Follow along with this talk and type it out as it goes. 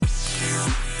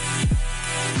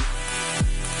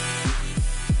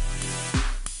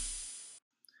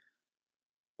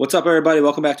What's up, everybody?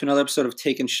 Welcome back to another episode of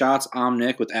Taking Shots. I'm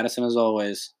Nick with Addison, as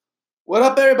always. What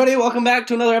up, everybody? Welcome back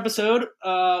to another episode.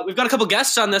 We've got a couple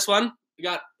guests on this one. We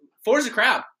got four's a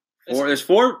crowd. There's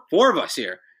four of us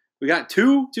here. We got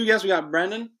two guests. We got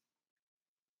Brendan.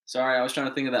 Sorry, I was trying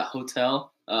to think of that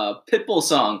hotel Pitbull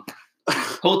song.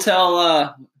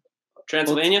 Hotel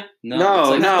Transylvania?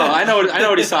 No. I know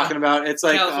what he's talking about. It's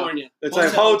like California. It's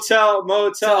like hotel,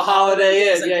 motel,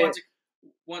 holiday inn. Like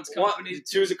One's company,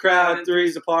 two's a crowd,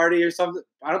 three's a party, or something.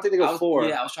 I don't think they go four.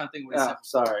 Yeah, I was trying to think what he said.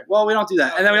 Sorry. Well, we don't do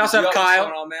that. And then we also have Kyle.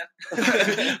 What's going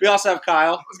on, man? We also have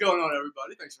Kyle. What's going on,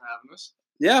 everybody? Thanks for having us.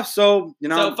 Yeah, so,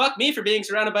 So fuck me for being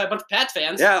surrounded by a bunch of Pats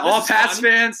fans. Yeah, This all is Pats fun.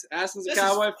 fans. Aston's a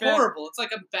Cowboy This is fan. horrible. It's like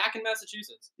I'm back in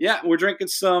Massachusetts. Yeah, we're drinking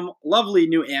some lovely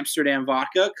New Amsterdam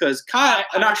vodka because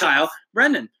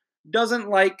Brendan doesn't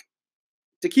like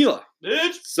tequila.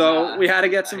 Bitch. So we had to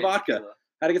get I some hate vodka. tequila.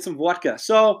 Had to get some vodka.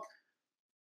 So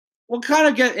we'll kind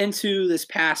of get into this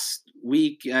past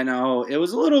week. I know it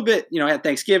was a little bit, at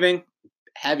Thanksgiving.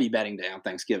 Heavy betting day on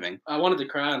Thanksgiving. I wanted to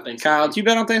cry on Thanksgiving. Kyle, did you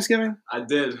bet on Thanksgiving? I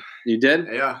did. You did?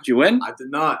 Yeah. Did you win? I did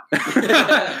not.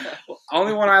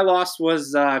 Only one I lost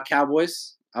was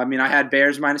Cowboys. I mean, I had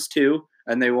Bears -2,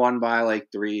 and they won by like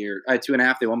 3 or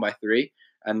 2.5. They won by 3.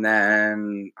 And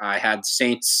then I had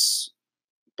Saints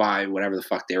by whatever the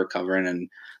fuck they were covering, and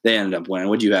they ended up winning.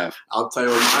 What'd you have? I'll tell you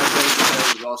what, my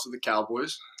thing was also the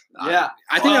Cowboys. Yeah.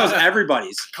 I think that was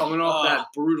everybody's. Coming off that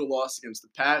brutal loss against the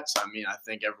Pats, I mean, I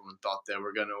think everyone thought they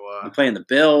were going I'm to playing the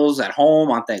Bills at home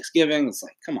on Thanksgiving. It's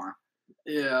like, come on.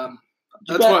 Yeah.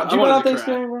 Did That's why I you bet on wanted to cry.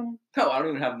 Thanksgiving, Brendan? No, I don't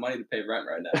even have money to pay rent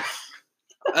right now.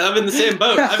 I'm in the same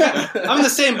boat. I'm in the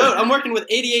same boat. I'm working with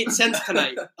 88 cents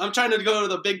tonight. I'm trying to go to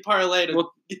the big parlay to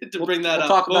bring that we'll up.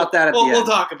 talk about that at the end. We'll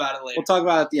talk about it later. We'll talk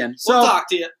about it at the end. We'll talk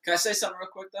to you. Can I say something real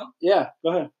quick, though? Yeah, go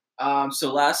ahead.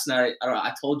 So last night,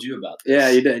 I told you about this. Yeah,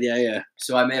 you did. Yeah.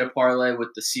 So I made a parlay with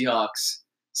the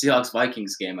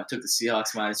Seahawks-Vikings game. I took the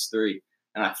Seahawks -3,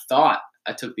 and I thought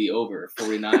I took the over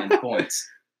 49 points.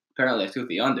 Apparently, I took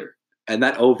the under. And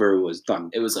that over was done.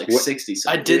 It was like What- 60 I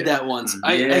something. did that once.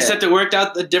 Yeah. Except it worked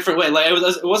out a different way. Like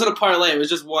it wasn't a parlay. It was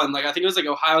just one. Like I think it was like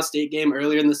Ohio State game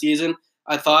earlier in the season.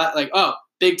 I thought like, oh,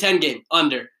 Big Ten game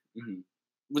under. Mhm.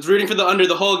 Was rooting for the under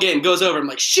the whole game. Goes over. I'm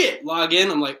like, shit. Log in.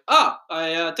 I'm like, oh,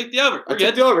 I took the over. We're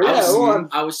good. the over.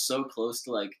 I was so close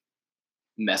to like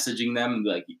messaging them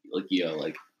like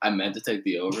I meant to take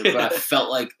the over, but I felt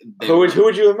like they Who were-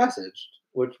 would you have messaged?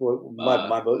 My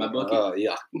bookie? my bookie. Oh,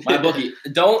 yeah. my bookie.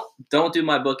 Don't do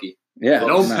my bookie. Yeah.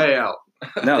 don't no. pay out.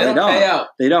 No, They they don't pay don't. out.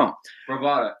 They don't.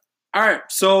 Bravada. All right,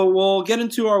 so we'll get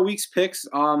into our week's picks.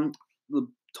 The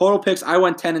total picks, I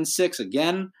went 10-6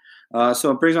 again.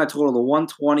 So it brings my total to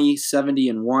 120, 70,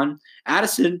 and 1.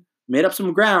 Addison made up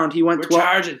some ground. He went We're 12.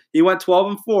 charging. He went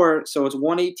 12-4, so it's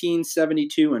 118,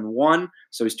 72, and 1.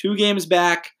 So he's 2 games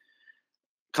back,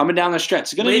 coming down the stretch.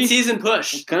 It's gonna Late be season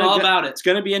push. it's gonna All get- about it. It's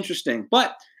gonna be interesting.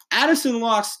 But Addison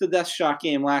lost the death shot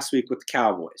game last week with the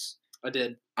Cowboys. I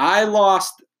did. I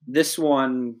lost this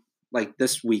one like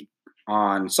this week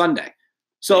on Sunday.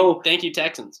 So Thank you,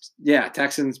 Texans. yeah,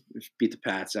 Texans beat the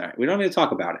Pats. All right, we don't need to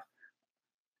talk about it.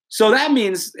 So that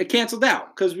means it canceled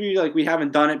out because we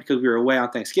haven't done it because we were away on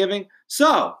Thanksgiving.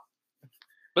 So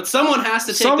But someone has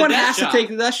to take someone the death has shot. to take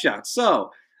the death shot.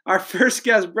 So our first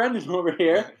guest, Brendan, over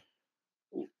here,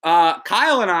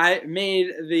 Kyle and I made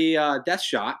the death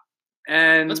shot,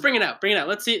 and Let's bring it out. Bring it out.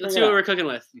 Let's see. Let's Bring see it what out. we're cooking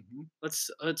with. Mhm.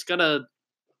 It's got a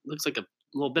looks like a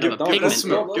little bit Give- of a don't- Give it a pigment.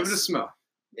 smell. Give it a smell.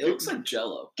 It looks like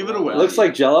Jello. Give it away. it looks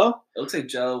like Jello. It looks like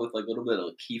Jello with like a little bit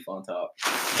of keef on top.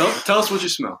 Tell us what you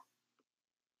smell.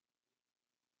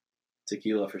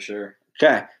 Tequila for sure.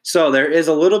 Okay, so there is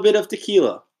a little bit of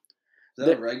tequila. Is that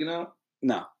The- oregano?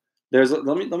 No, there's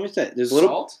let me say it. There's a little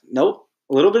Salt? nope,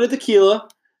 a little bit of tequila, a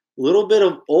little bit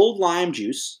of old lime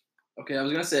juice. Okay, I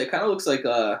was gonna say it kind of looks like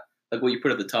what you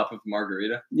put at the top of a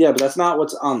margarita. Yeah, but that's not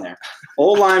what's on there.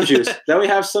 Old lime juice. Then we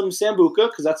have some sambuca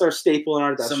because that's our staple in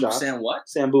our death Some shot. what?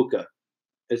 Sambuca.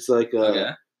 It's like Okay.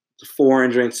 it's a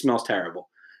foreign drink. Smells terrible.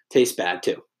 Tastes bad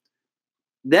too.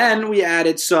 Then we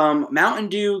added some Mountain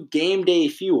Dew Game Day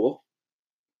Fuel.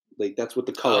 Like that's what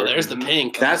the color. Oh, there's the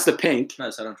pink. That's the pink.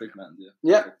 Nice. I don't drink Mountain Dew.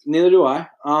 Yep. Neither do I.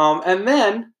 And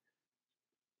then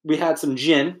we had some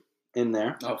gin in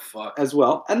there Oh fuck. as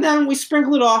well, and then we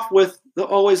sprinkled it off with the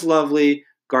always lovely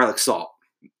garlic salt.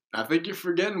 I think you're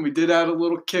forgetting we did add a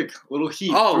little kick, a little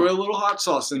heat. Oh. Threw a little hot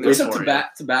sauce in there There's some for you.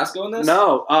 Tabasco in this.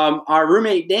 No, our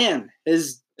roommate Dan,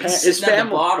 his It's his sitting at the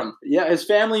family, bottom. yeah, his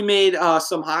family made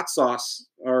some hot sauce,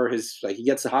 or he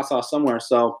gets the hot sauce somewhere.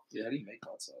 So Yeah, how do you make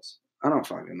hot sauce? I don't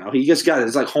fucking know. He just got it.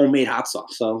 It's like homemade hot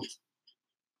sauce. So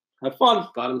have fun.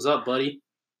 Bottoms up, buddy.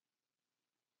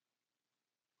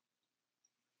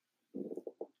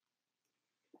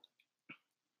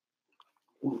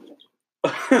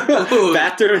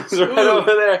 Bathroom is right Ooh.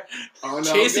 over there. Oh, no,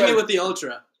 Chasing I'm it good. with the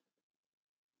Ultra.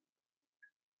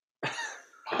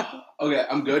 Okay,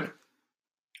 I'm good.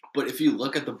 But if you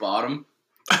look at the bottom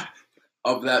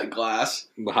of that glass,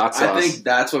 The hot sauce. I think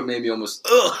that's what made me almost.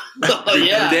 Oh,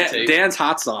 yeah. Dan's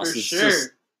hot sauce For is sure. just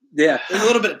yeah. There's a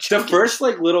little bit of The chunky. first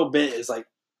like little bit is like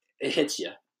it hits you.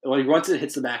 Like once it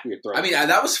hits the back of your throat. I mean,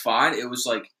 that was fine. It was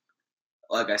like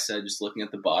I said, just looking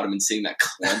at the bottom and seeing that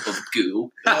clump of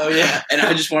goo. Oh, yeah. And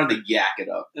I just wanted to yak it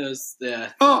up. It was,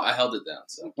 yeah. oh, I held it down.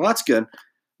 So well, that's good.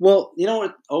 Well, you know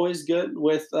what? Always good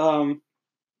with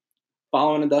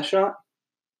following a dust shot.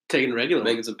 Taking regular.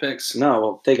 making some picks. No,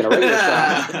 well, taking a regular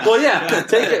shot. Well, yeah,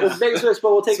 take it. We'll make a switch,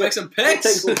 but we'll take Let's make some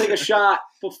picks. We'll take a shot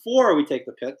before we take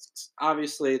the picks.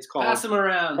 Obviously, it's called Pass them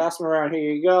around. pass them around.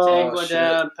 Here you go. Take one shit.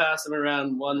 down, pass them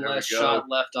around. One There we less go. shot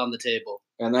left on the table.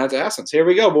 And that's Essence. Here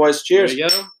we go, boys. Cheers. There we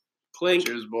go. Clink.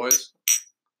 Cheers, boys.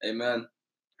 Amen.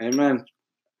 Amen.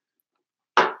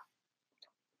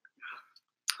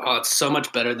 Oh, it's so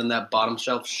much better than that bottom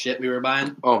shelf shit we were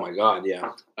buying. Oh my God, yeah.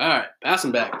 All right, pass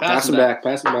them back. Pass them back.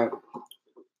 Pass them back.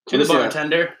 To the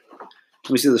bartender.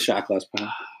 Let me see the shot glass. Paul.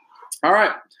 All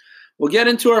right. We'll get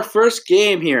into our first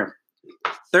game here.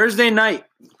 Thursday night,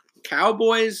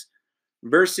 Cowboys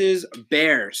versus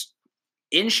Bears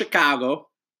in Chicago.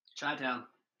 Chi-town.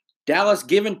 Dallas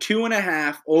given 2.5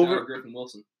 Tyler over Griffin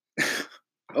Wilson.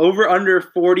 over under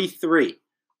 43.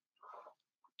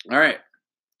 All right.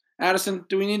 Addison,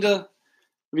 do we need to have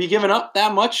you given up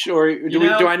that much or do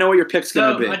I know what your pick's So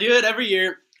going to be? I do it every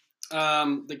year.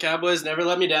 The Cowboys never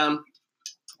let me down.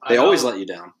 They I always know- let you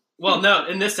down. Well, no,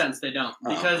 in this sense they don't,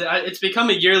 Oh. because it's become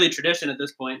a yearly tradition at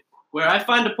this point, where I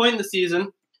find a point in the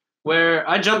season where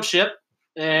I jump ship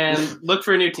and look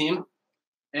for a new team,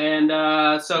 and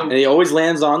so And he always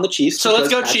lands on the Chiefs. so let's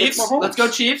because go Patrick Chiefs. Mahomes. Let's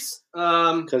go Chiefs.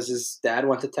 Because his dad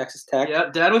went to Texas Tech. Yeah,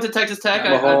 Dad went to Texas Tech.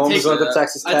 Mahomes I take, went to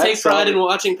Texas Tech. I take pride so- in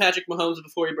watching Patrick Mahomes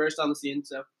before he burst on the scene.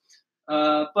 So,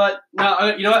 but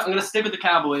no, you know what? I'm gonna stick with the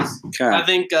Cowboys. Okay. I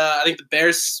think the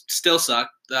Bears still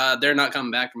suck. They're not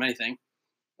coming back from anything.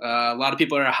 A lot of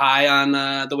people are high on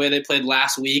the way they played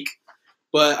last week,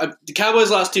 but the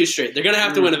Cowboys lost 2 straight. They're gonna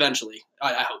have to win eventually.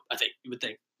 I hope. I think you would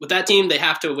think with that team they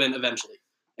have to win eventually.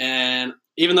 And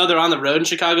even though they're on the road in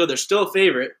Chicago, they're still a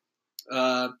favorite.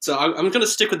 So I'm gonna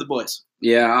stick with the boys.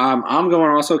 Yeah, I'm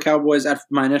going also Cowboys. At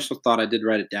my initial thought, I did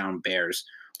write it down, Bears.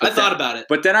 I But thought about it.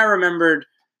 But then I remembered,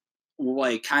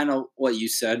 like, kind of what you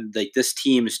said. Like, this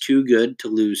team is too good to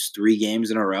lose 3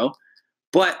 games in a row.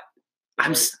 But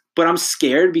I'm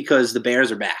scared because the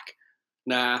Bears are back.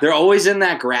 Nah, They're always in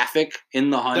that graphic in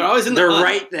the hunt. They're always in the They're hunt.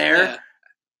 right there. Yeah.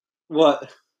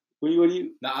 What? What do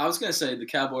you? No, I was gonna say the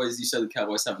Cowboys. You said the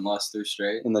Cowboys haven't lost 3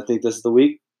 straight. And I think this is the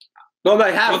week. No,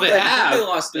 they have. Well, they they have. have. They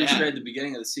lost 3 They have. straight at the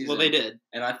beginning of the season. Well, they did.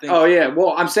 And I think Oh yeah.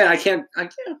 Well, I'm saying I can't.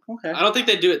 Okay. I don't think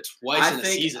they do it twice I in a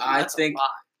think- season. I That's think- a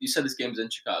lot. you said this game's in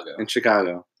Chicago. In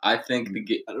Chicago. I think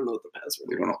I don't know what the password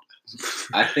We is. don't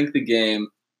know. I think the game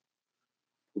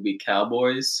will be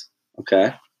Cowboys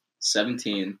Okay.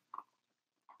 17,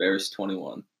 Bears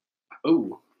 21.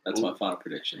 Ooh. That's my final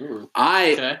prediction.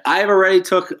 I have already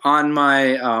took on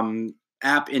my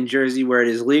app in Jersey where it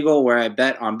is legal, where I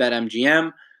bet on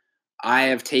BetMGM. I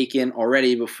have taken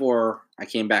already before I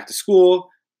came back to school,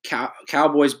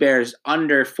 Cowboys Bears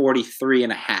under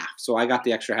 43.5. So I got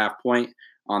the extra half point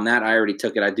on that. I already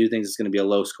took it. I do think it's going to be a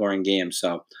low scoring game.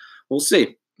 So we'll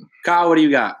see. Kyle, what do you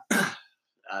got?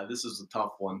 This is a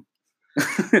tough one.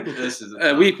 This is a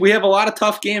tough we have a lot of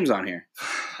tough games on here.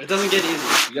 It doesn't get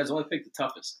easier. You guys only picked the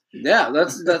toughest. Yeah,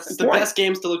 that's It's the best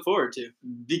games to look forward to.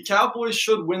 The Cowboys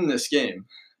should win this game,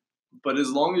 but as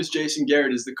long as Jason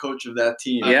Garrett is the coach of that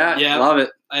team, Yeah, Yeah. love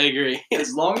it. I agree.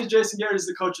 as long as Jason Garrett is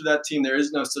the coach of that team, there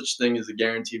is no such thing as a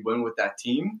guaranteed win with that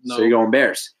team. No. So you're going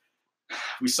Bears.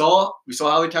 We saw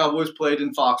how the Cowboys played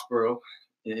in Foxborough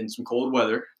in some cold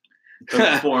weather.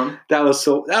 Couldn't perform. That was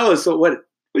so.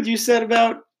 What you said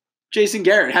about Jason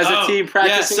Garrett has a team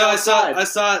practicing outside. I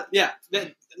saw. Yeah,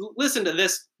 listen to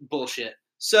this bullshit.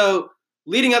 So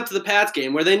leading up to the Pats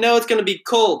game, where they know it's going to be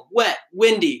cold, wet,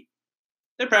 windy,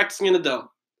 they're practicing in the dome.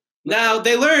 Now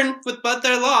they learn but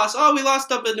their loss. Oh, we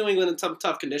lost up in New England in some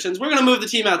tough conditions. We're going to move the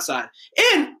team outside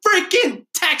in freaking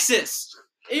Texas.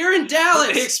 You're in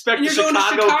Dallas. They expect and the you're going to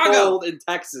Chicago Chicago. cold in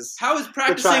Texas How is to try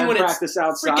practicing and when practice it's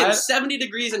outside. freaking 70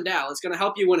 degrees in Dallas going to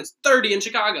help you when it's 30 in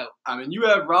Chicago? I mean, you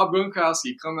have Rob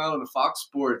Gronkowski come out on the Fox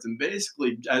Sports and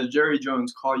basically, as Jerry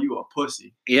Jones, call you a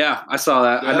pussy. Yeah, I saw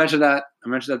that. I Yeah. mentioned that.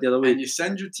 the other week. And you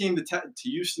send your team to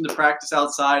Houston to practice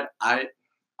outside. I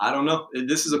don't know.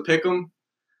 This is a pick 'em.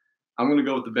 I'm going to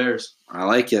go with the Bears. I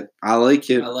like it. I like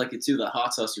it. I like it too. The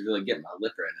hot sauce is really getting my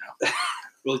lip right now.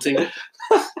 Little tingle.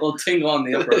 Little tingle on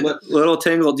the upper lip. Little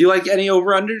tingle. Do you like any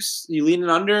over-unders? You leaning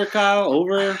under, Kyle?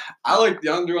 Over? I like the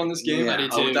under on this game. Yeah. I do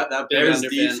too. With that Big Bears under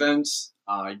fan. defense.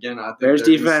 Again, I think Bears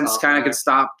they're gonna defense stop kind of that. could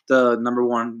stop the number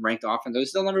one ranked offense. Are they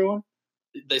still number one?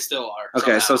 They still are.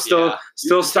 Okay, so somehow,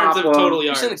 still in stop terms of total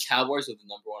You said yards. the Cowboys are the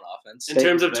number one offense. In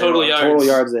terms of They total are. yards. total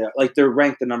yards. They are. Like they're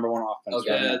ranked the number one offense.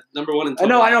 Okay. Right Yeah, now. number one in I total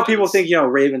know. I know. People offense.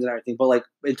 think Ravens and everything, but like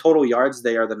in total yards,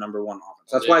 they are the number one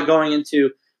offense. That's why Yeah. going into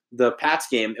the Pats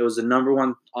game, it was the number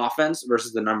one offense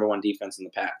versus the number one defense in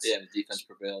the Pats. Yeah, the defense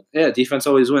prevailed. Yeah, defense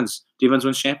always wins. Defense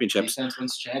wins championships. Defense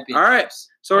wins championships. All right.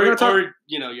 So we're gonna talk. Or,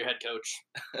 your head coach.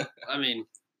 I mean,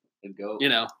 Good go.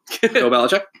 Bill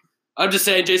Belichick. I'm just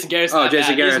saying Jason Garrett's Oh, not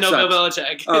Jason bad. Garrett He's no Bill sucks.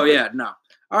 Belichick. Oh yeah, no.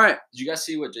 All right. Did you guys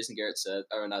see what Jason Garrett said?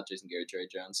 Or not Jason Garrett, Jerry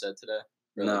Jones said today?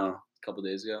 Or like No. a couple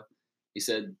days ago. He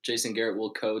said Jason Garrett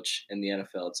will coach in the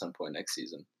NFL at some point next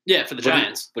season. Yeah, for the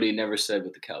Giants. But he never said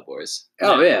with the Cowboys.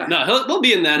 Oh yeah. No, we'll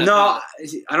be in the NFL. No,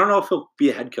 I don't know if he'll be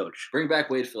a head coach. Bring back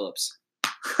Wade Phillips.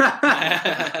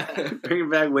 Bring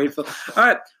back Wade Phillips. All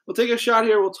right, we'll take a shot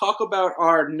here. We'll talk about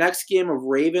our next game of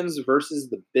Ravens versus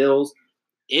the Bills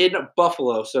in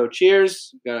Buffalo. So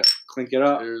cheers. Gotta clink it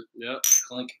up. Yep.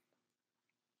 Clink.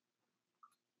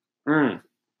 Mm.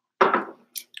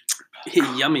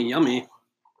 Yummy, yummy.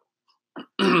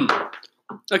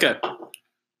 Okay.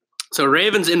 So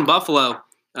Ravens in Buffalo.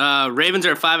 Ravens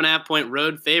are a 5.5-point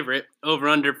road favorite, over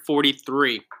under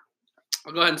 43.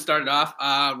 I'll go ahead and start it off.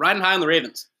 Riding high on the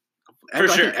Ravens. For I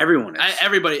think sure. everyone is.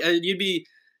 Everybody.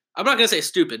 I'm not going to say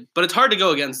stupid, but it's hard to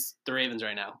go against the Ravens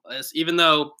right now. Even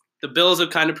though the Bills have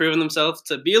kind of proven themselves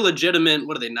to be a legitimate,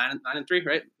 what are they, 9-3,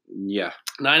 right? Yeah.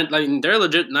 They're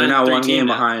legit 9-3 They're now one team game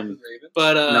now. behind. Ravens?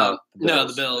 But No,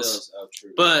 the Bills. Oh,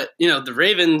 true. But the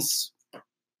Ravens,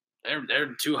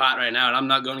 they're too hot right now, and I'm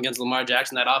not going against Lamar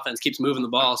Jackson. That offense keeps moving the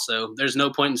ball, so there's no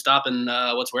point in stopping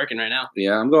what's working right now.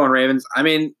 Yeah, I'm going Ravens. I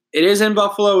mean, it is in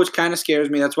Buffalo, which kind of scares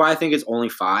me. That's why I think it's only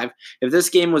 5. If this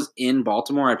game was in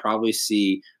Baltimore, I'd probably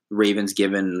see Ravens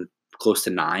given close to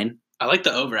 9. I like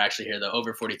the over actually here, though,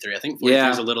 over 43. I think 43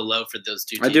 is a little low for those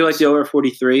two teams. I do like the over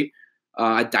 43.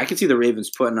 I could see the Ravens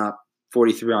putting up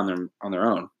 43 on their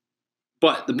own.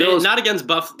 But the Bills, not against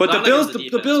Buff. but the not Bills,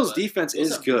 against the Bills' but- defense Bills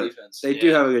is have good good. defense. They do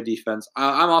Yeah. have a good defense.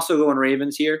 I'm also going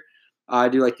Ravens here. I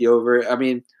do like the over. I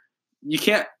mean, you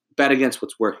can't bet against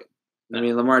what's working. I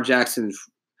mean, Lamar Jackson,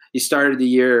 he started the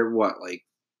year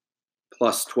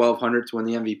plus 1,200 to win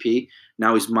the MVP.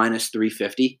 Now he's minus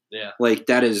 350. Yeah. Like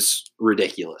that is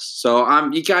ridiculous. So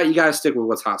you got to stick with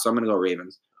what's hot. So I'm going to go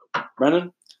Ravens.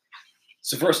 Brennan?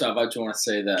 So first off, I just want to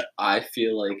say that I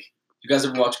feel like you guys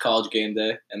ever watch College Game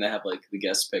Day and they have like the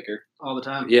guest picker? all the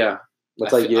time. Yeah.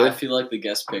 What's I like feel, you? I feel like the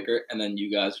guest picker, and then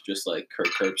you guys are just like Kirk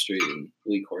Herbstreit and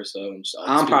Lee Corso and just.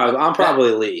 I'm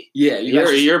probably Lee. Yeah,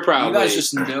 You're probably. You guys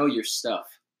just know your stuff.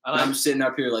 I And like I'm sitting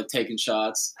up here like taking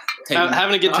shots,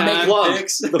 having a good I'm time. making plug.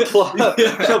 picks. The plug.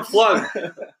 The plug.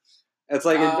 It's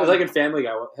like Um, it's like in Family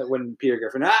Guy when Peter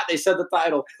Griffin. They said the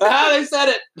title. They said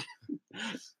it.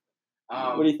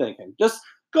 What are you thinking? Just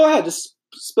go ahead. Just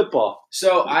spitball.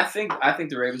 So I think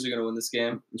the Ravens are going to win this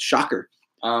game. Shocker.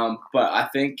 But I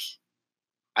think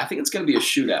it's going to be a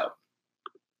shootout.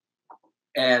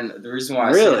 And the reason why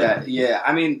I Really? say that, yeah,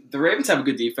 I mean the Ravens have a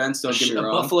good defense. Don't get me A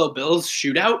wrong. Buffalo Bills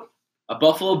shootout. A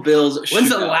Buffalo Bills. When's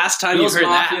the shootout. last time Bills you heard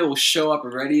Mafia that? will show up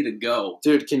ready to go.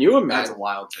 Dude, can you That's imagine? a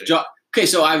wild take. Okay,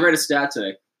 so I read a stat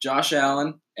today. Josh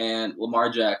Allen and Lamar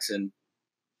Jackson.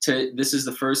 This is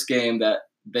the first game that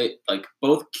they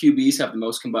both QBs have the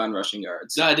most combined rushing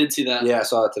yards. No, I did see that. Yeah, I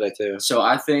saw that today too. So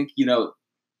I think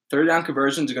third down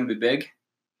conversions are going to be big.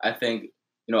 I think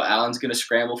Allen's going to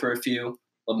scramble for a few.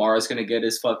 Lamar is going to get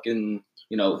his fucking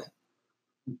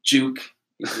juke.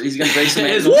 He's going to break some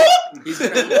His ankles. whoop! He's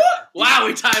gonna, Wow,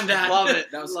 we timed that. love it.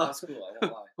 That was cool. I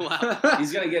won't lie. Wow.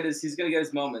 He's gonna get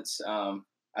his moments.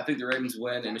 I think the Ravens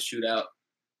win in a shootout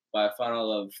by a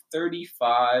final of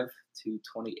 35-28.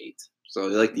 So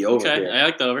you like the over Okay, here? I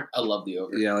like the over. I love the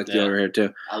over. Yeah, I like the Yeah. over here too.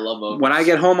 I love over. When I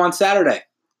get home on Saturday,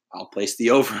 I'll place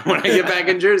the over when I get back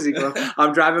in Jersey.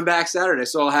 I'm driving back Saturday,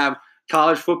 so I'll have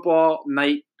college football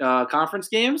night conference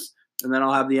games, and then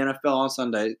I'll have the NFL on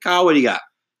Sunday. Kyle, what do you got?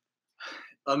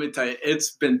 Let me tell you,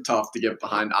 it's been tough to get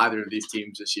behind either of these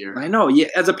teams this year. I know. Yeah,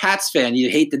 as a Pats fan,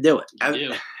 you'd hate to do it. I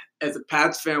do. As a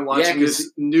Pats fan watching 'cause-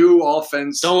 this new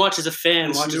offense, Don't watch as a fan.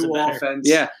 this Watch as a new better. offense,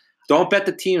 Yeah. Don't bet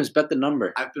the teams, bet the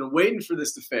number. I've been waiting for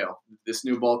this to fail, this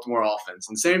new Baltimore offense.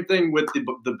 And same thing with the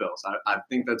Bills. I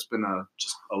think that's been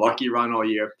just a lucky run all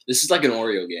year. This is like an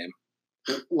Oreo game.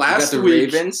 You got Last the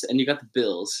week, Ravens and you got the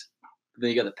Bills. Then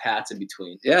you got the Pats in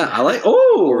between. Yeah, I like.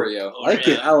 Oh, Oreo. I like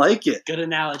it. I like it. Good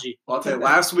analogy. Well, I'll tell you,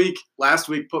 last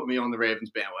week put me on the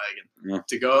Ravens bandwagon.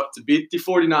 Yeah. To beat the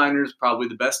 49ers, probably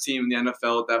the best team in the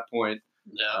NFL at that point.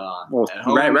 Yeah. Well, at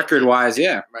home, record wise,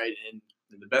 yeah. Right, and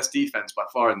the best defense by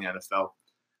far in the NFL.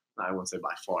 I wouldn't say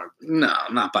by far. No,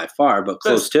 not by far, but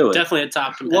close to it. Definitely a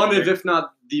top One competitor. of, if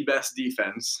not the best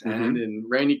defense, and in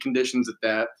rainy conditions at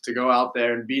that, to go out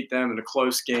there and beat them in a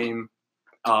close game,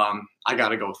 I got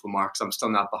to go with Lamar because I'm still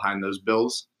not behind those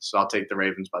Bills, so I'll take the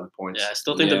Ravens by the points. Yeah, I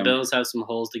still think Yeah. the Bills have some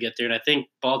holes to get through, and I think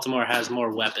Baltimore has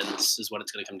more weapons, is what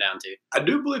it's going to come down to. I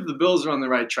do believe the Bills are on the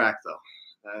right track,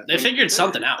 though. They figured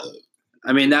something out.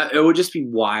 I mean, that it would just be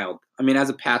wild. I mean, as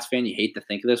a Pats fan, you hate to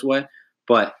think of this way,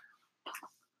 but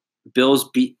Bills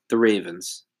beat the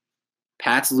Ravens.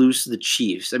 Pats lose to the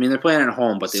Chiefs. I mean, they're playing at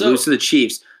home, but they lose to the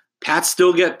Chiefs. Pats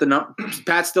still get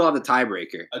Pats still have the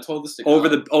tiebreaker I told this to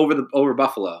over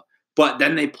Buffalo. But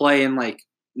then they play in like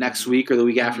next week or the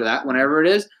week after that, whenever it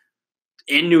is,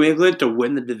 in New England to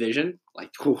win the division.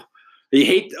 Like, who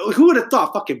would have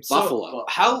thought fucking Buffalo?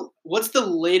 What's the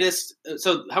latest?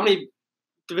 So how many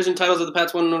division titles have the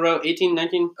Pats won in a row? 18,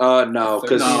 19? No,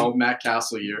 because No, Matt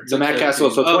Castle year. the Matt Castle.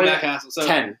 So Oh, 20, Matt Castle. So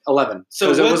 10, 11.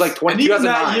 So So it was what's- like 20, And even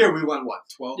that 2009. year, we won, what,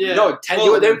 12? Yeah. No, 10.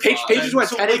 Well, Patriots went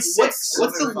so 10 like, and 6.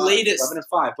 what's the 11 latest? 11 and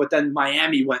 5. But then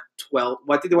Miami went 12.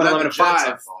 Well, I think they went 11 and 5.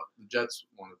 The Jets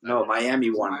won it. No, Miami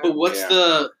won. But what's Yeah.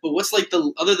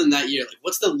 the other than that year? Like,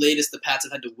 what's the latest the Pats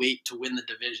have had to wait to win the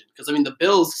division? Because I mean, the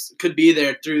Bills could be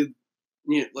there through,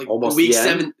 like Almost week the end?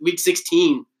 7, week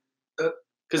 16. Because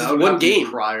That it's would one have to be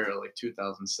game. prior to like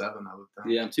 2007, I would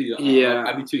think. Yeah, I'm too young. Yeah.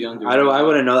 I'd be too young to I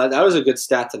wouldn't know that. That was a good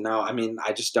stat to know. I mean,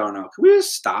 I just don't know. Can we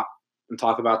just stop and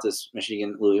talk about this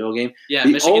Michigan Louisville game? Yeah,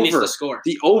 The Michigan needs over. to score.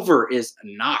 The over is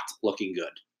not looking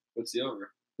good. What's the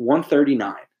over?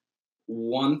 139.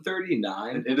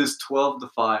 139. It is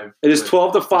 12-5. It is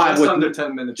 12 to 5 Just with under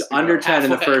 10 minutes. to under go. 10 in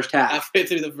the Halfway. first half. Halfway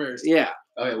through the first. Yeah.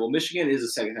 Okay, well, Michigan is a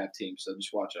second half team, so just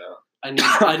watch out.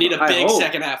 I need a I big hope.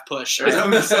 second half push. There's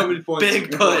only so many points.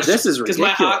 Big to go. push. This is Because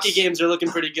ridiculous. my hockey games are looking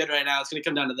pretty good right now. It's going to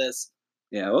come down to this.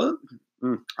 Yeah. Well,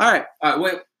 all right. All right,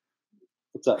 wait.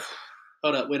 What's up?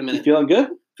 Hold up. Wait a You minute. feeling good?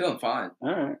 Feeling fine. All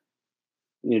right.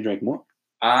 You need to drink more.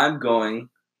 I'm going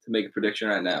to make a prediction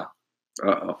right now.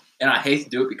 Uh-oh. And I hate to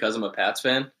do it because I'm a Pats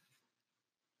fan,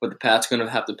 but the Pats are going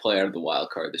to have to play out of the wild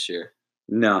card this year.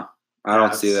 No, I don't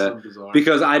That's see so that. bizarre.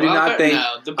 Because I do Well, not think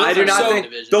no, the Bills I do are not so think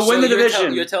division. they'll win the you're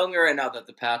division. You're telling me right now that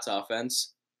the Pats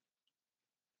offense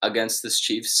against this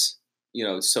Chiefs,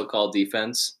 so-called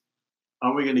defense,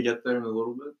 Aren't we going to get there in a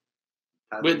little bit?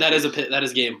 Wait, that is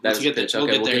game. that Once is you a get there, pitch.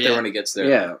 Okay, we'll get there yeah. when it gets there.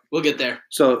 Yeah. We'll get there.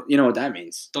 So you know what that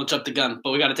means. Don't jump the gun,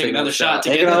 but we got to take Take another another shot shot. to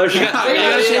Take get another there. shot. We Take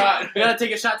gotta- another we got to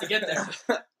take a shot to get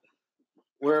there.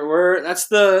 We're that's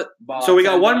the Bob, so we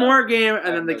got and, one more game and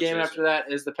have then the no game chaser. after that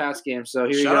is the Pats game. So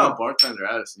here you Shout go. out bartender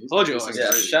Addison. He's Told you this I was. thing's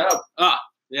Yeah, crazy. shout out.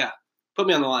 Put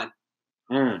me on the line.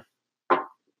 Mm.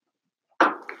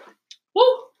 Woo!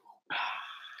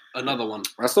 Another one.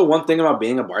 That's the one thing about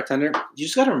being a bartender. You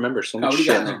just got to remember so How much do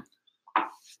you shit. got?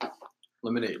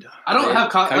 Lemonade. I don't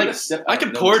have Can I get like a sip? I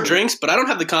can No, pour sip. drinks, but I don't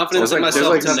have the confidence There's in like-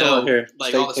 myself there's to like know nothing here.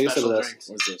 like Take- all the take a sip of special this. drinks.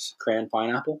 What's this? Crayon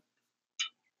pineapple.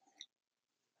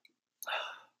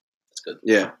 That's good.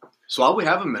 Yeah. So while we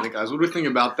have a minute, guys, what do we think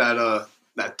about that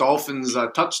Dolphins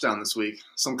touchdown this week?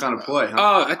 Some kind of play, huh?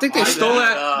 Oh, I think they stole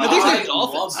that.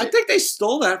 I think they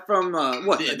stole that from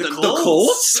what? The The Colts?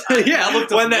 Colts? Yeah. That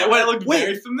looked- when that looked wait,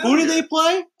 very who familiar. did they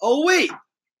play? Oh wait,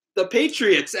 the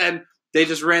Patriots, and they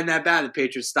just ran that bad. The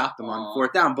Patriots stopped them on Aw.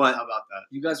 fourth down, but How about that?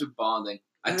 You guys are bonding.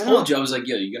 I I told know. you, I was like,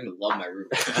 yo, you're going to love my room.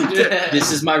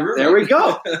 This is my room. there we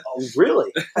go. Oh,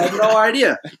 really? I had no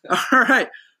idea. All right.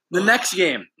 The next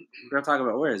game. We're going to talk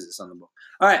about where is this on the book?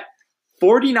 All right.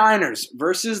 49ers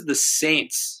versus the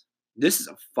Saints. This is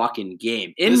a fucking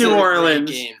game. In This is New a great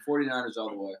Orleans. game. 49ers all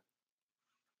the way.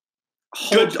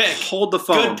 Hold, Good pick. hold the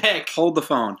phone. Good pick. Hold the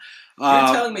phone. You're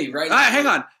telling me right all now. right, hang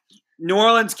on. New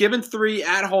Orleans given 3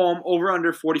 at home, over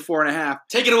under 44.5.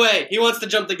 Take it away. He wants to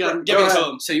jump the gun. Give Go it to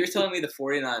ahead. him. So you're telling me the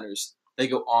 49ers, they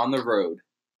go on the road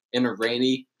in a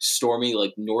rainy, stormy,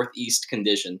 like northeast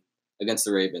condition against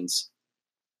the Ravens,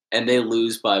 and they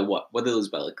lose by what? What did they lose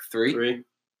by? Like 3? 3.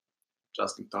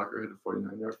 Justin Tucker hit a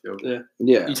 49-yard field goal. Yeah.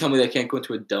 Yeah. You tell me they can't go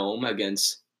into a dome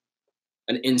against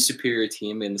an insuperior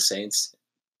team in the Saints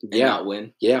and Yeah. not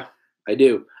win? Yeah, I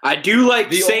do. I do like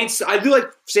The Saints. I do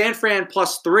like San Fran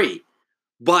plus 3,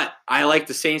 but I like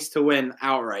the Saints to win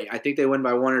outright. I think they win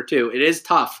by 1 or 2. It is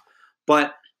tough,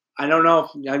 but I don't know.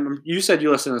 You said you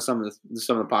listen to some of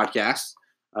the podcasts.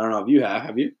 I don't know if you have.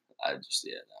 Have you? I just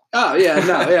Oh yeah,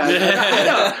 no, yeah.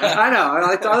 I know.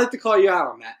 I like to call you out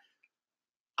on that.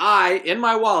 in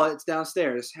my wallet, it's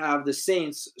downstairs, have the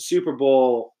Saints Super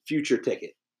Bowl future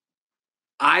ticket.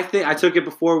 I think I took it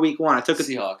before week 1. I took it.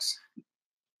 Seahawks.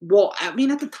 Well, I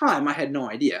mean, at the time, I had no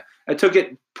idea. I took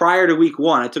it prior to week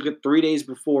 1. I took it 3 days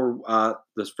before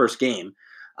the first game.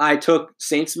 I took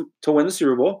Saints to win the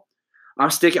Super Bowl.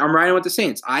 I'm riding with the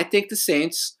Saints. I think the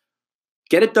Saints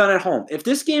get it done at home. If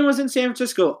this game was in San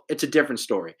Francisco, it's a different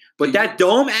story. But that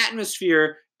dome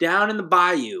atmosphere down in the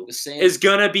Bayou is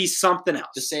gonna be something else.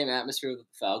 The same atmosphere that the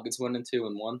Falcons went into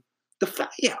and won.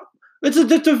 Yeah, that's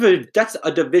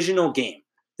a divisional game.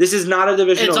 This is not a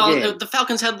divisional game. The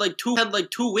Falcons had two wins.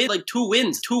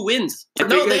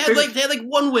 No, they had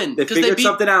 1 win. They figured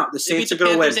something out. The Saints are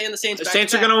going to win. The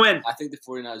Saints are going to win. I think the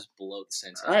 49ers below the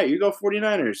Saints. All right, you go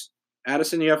 49ers.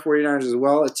 Addison, you have 49ers as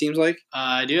well, it seems like.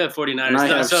 I do have 49ers. And I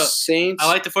have Saints. I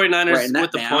like the 49ers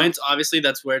with the points. Obviously,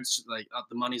 that's where it's like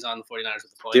the money's on the 49ers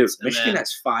with the points. Dude, Michigan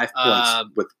has 5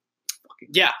 points with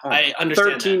I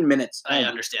understand 13 minutes. I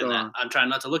understand that. I'm trying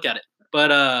not to look at it.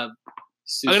 But I'm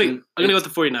going to go with the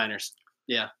 49ers.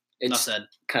 Yeah, enough said.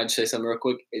 Can I just say something real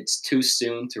quick? It's too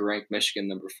soon to rank Michigan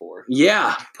number 4.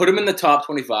 Yeah. Put them in the top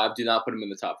 25. Do not put them in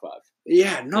the top 5.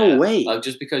 Yeah, no way.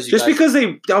 Just because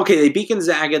they beat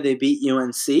Gonzaga, they beat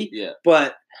UNC. Yeah.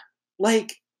 But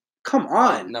come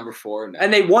on. Number 4 now.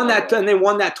 And they won that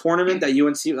tournament that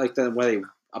UNC where they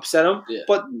upset them. Yeah.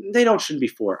 But they shouldn't be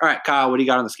 4. All right, Kyle, what do you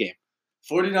got on this game?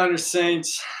 49ers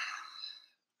Saints.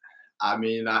 I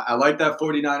mean, I like that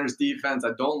 49ers defense.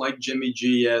 I don't like Jimmy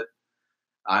G yet.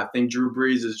 I think Drew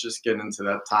Brees is just getting into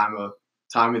that time of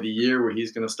the year where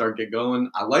he's going to start get going.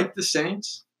 I like the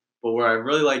Saints, but where I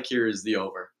really like here is the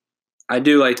over. I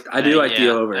do like the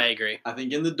over. I agree. I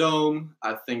think in the dome,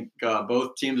 I think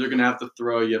both teams are going to have to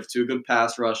throw. You have 2 good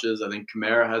pass rushes. I think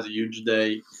Kamara has a huge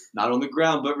day, not on the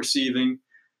ground but receiving.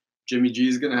 Jimmy G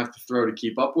is going to have to throw to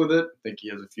keep up with it. I think he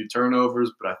has a few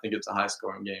turnovers, but I think it's a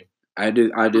high-scoring game. I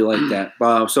do like that.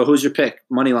 So who's your pick?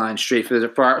 Money line straight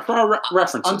for our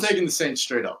references. I'm taking the Saints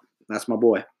straight up. That's my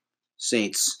boy.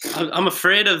 Saints. I'm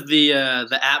afraid of the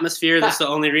atmosphere. That's the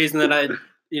only reason that I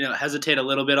hesitate a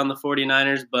little bit on the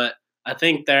 49ers, but I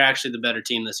think they're actually the better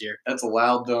team this year. That's a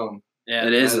loud dome. Yeah,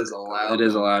 it is a loud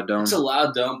dome. It's a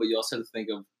loud dome, but you also have to think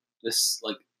of this,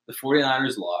 the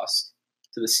 49ers lost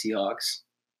to the Seahawks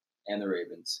and the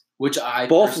Ravens,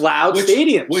 both loud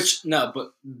stadiums.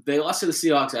 But they lost to the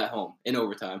Seahawks at home in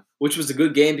overtime, which was a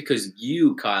good game because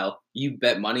you, Kyle, you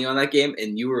bet money on that game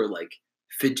and you were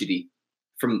fidgety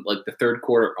from the third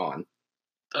quarter on.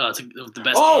 It's the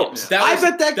best. Oh, game. I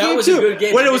bet that game was too. A good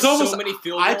game. When it was almost so many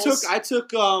field goals. I took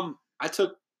what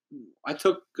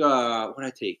did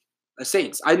I take? The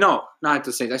Saints. I know, not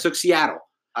the Saints. I took Seattle.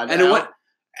 I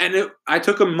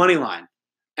took a money line.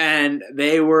 And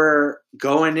they were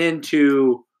going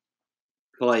into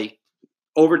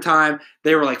overtime.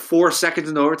 They were 4 seconds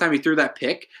into overtime. He threw that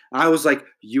pick. I was like,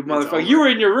 "You motherfucker! You were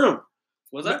in your room."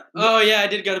 Was that? Oh yeah, I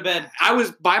did go to bed. I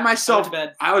was by myself.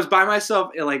 I was by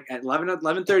myself at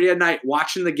 11:30 at night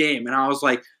watching the game, and I was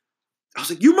like,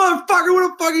 "You motherfucker! What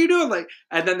the fuck are you doing?"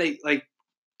 And then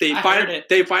they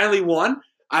finally won.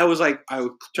 I was I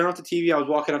would turn off the TV. I was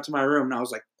walking up to my room, and I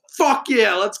was like, "Fuck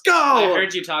yeah, let's go!" I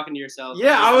heard you talking to yourself.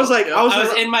 Yeah, I was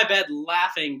in my bed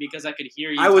laughing because I could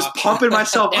hear you. I was pumping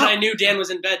myself and up. I knew Dan was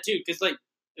in bed too because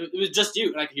it was just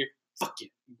you, and I could hear, "Fuck you,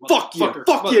 fuck you,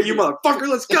 you motherfucker,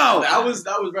 let's go." That was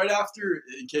right after.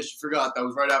 In case you forgot, that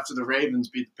was right after the Ravens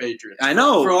beat the Patriots. I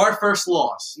know, for our first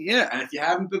loss. Yeah, and if you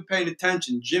haven't been paying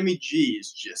attention, Jimmy G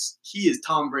he is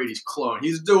Tom Brady's clone.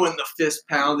 He's doing the fist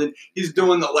pounding. He's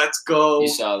doing the let's go. You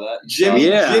saw that,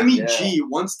 Jimmy G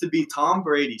wants to be Tom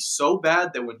Brady so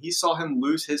bad that when he saw him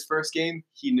lose his first game,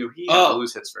 he knew he had to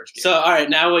lose his first game. So all right,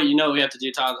 now what we have to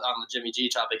do on the Jimmy G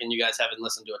topic, and you guys haven't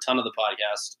listened to a ton of the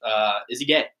podcast. Is he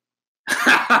gay?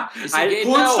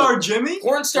 Porn star Jimmy?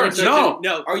 Porn star Jimmy?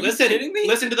 No. Are you kidding me?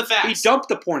 Listen to the facts. He dumped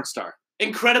the porn star.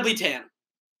 Incredibly tan.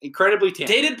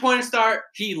 Dated porn star.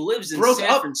 He lives in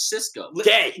San Francisco.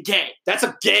 Gay. That's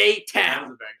a gay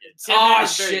town. Oh,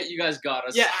 shit. You guys got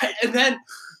us. Yeah, and then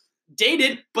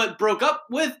dated but broke up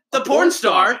with the porn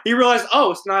star. He realized,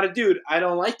 it's not a dude. I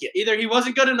don't like it. Either he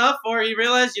wasn't good enough or he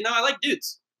realized, I like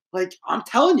dudes. I'm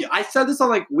telling you. I said this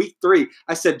on week 3.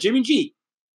 I said, Jimmy G,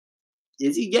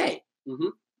 is he gay? Mm-hmm.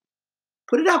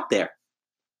 Put it out there.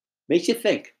 Makes you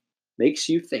think. That's a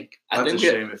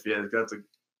shame if he has.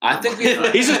 I think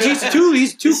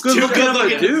he's too good looking of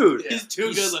a dude. He's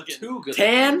too good looking.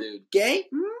 Tan, dude. gay?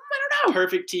 I don't know.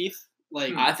 Perfect teeth.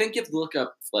 I think you have to look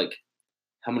up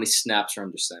how many snaps are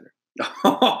under center.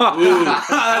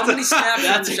 How many snaps?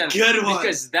 That's a good one.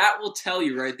 Because that will tell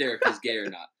you right there if he's gay or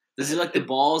not. Does he like the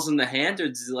balls in the hand, or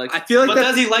does he like? I feel like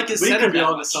does he like his we center? could be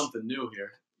on to something new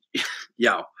here.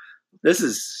 Yo, this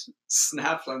is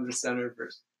Snaps under center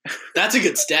first. That's a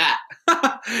good stat.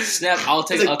 Snap. I'll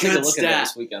take That's a a good look at that stat.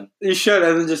 this weekend. you should,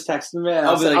 and then just text me.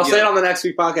 I'll be like, I'll say yo. it on the next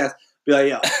week podcast. Be like,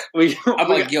 yo, I'm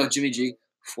like, yo, Jimmy G,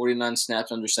 49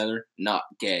 snaps under center, not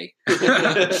gay.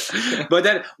 but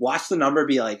then watch the number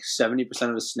be like 70%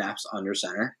 of his snaps under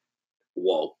center.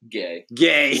 Whoa, Gay.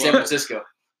 gay. San Francisco.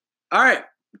 All right,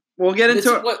 we'll get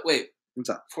into it. Wait. What's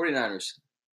up? 49ers.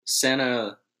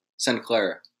 Santa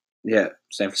Clara. Yeah,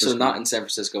 San Francisco. So not in San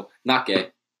Francisco. Not gay.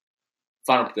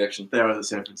 Final prediction. They are the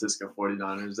San Francisco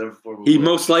 49ers. They're He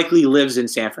most likely lives in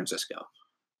San Francisco.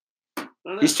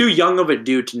 He's too young of a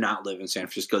dude to not live in San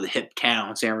Francisco, the hip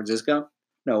town, San Francisco.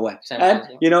 No way. San And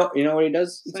Francisco. you know what he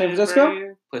does in San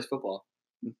Francisco? Plays football.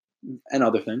 And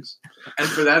other things. And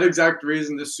for that exact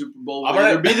reason, the Super Bowl will I'm gonna-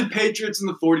 either be the Patriots and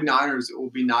the 49ers. It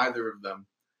will be neither of them.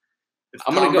 If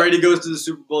I'm gonna Tom go- Brady goes to the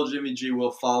Super Bowl, Jimmy G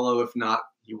will follow. If not,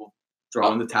 he will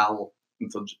throw in the towel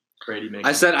until Brady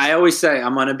makes I always say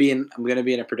I'm gonna be in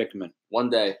a predicament. One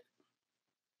day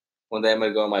I'm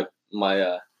gonna go on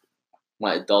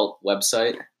my adult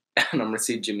website and I'm gonna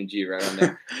see Jimmy G right on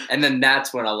there, and then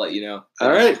that's when I'll let you know. All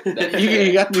right.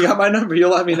 you got my number,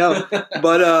 you'll let me know.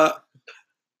 But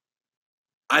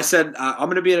I said I'm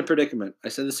gonna be in a predicament. I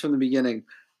said this from the beginning.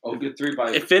 Oh, good 3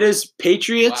 by If it is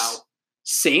Patriots, Wow.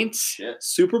 Saints, Shit.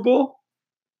 Super Bowl,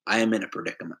 I am in a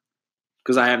predicament.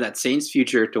 Because I have that Saints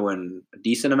future to win a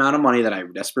decent amount of money that I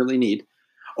desperately need.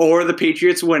 Or the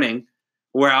Patriots winning,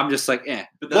 where I'm just like,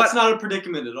 But that's But not a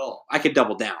predicament at all. I could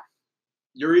double down.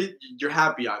 You're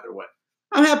happy either way.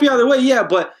 I'm happy either way, yeah,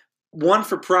 but one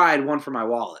for pride, one for my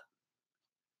wallet.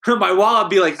 My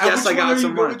wallet be like, yes, I got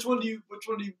some money. Which one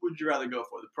would you rather go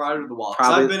for? The pride or the wallet? 'Cause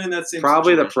Probably- I've been in that same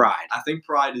Probably the situation. pride. I think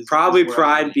pride is Probably is where I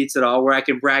pride lean. beats it all, where I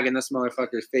can brag in this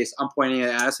motherfucker's face. I'm pointing at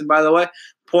Addison, by the way.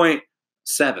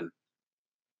 0.7.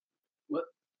 What?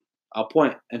 I'll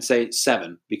point and say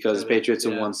 7 because 7, Patriots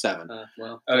have yeah. won 7.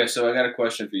 Well, Okay, so I got a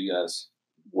question for you guys.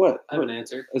 What? I have an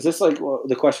answer. Is this like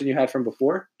the question you had from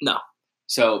before?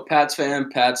 So Pats fan,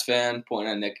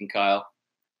 pointing at Nick and Kyle.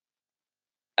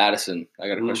 Addison, I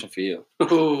got a question for you.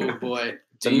 Oh boy.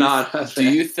 Do you, not- do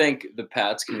you think the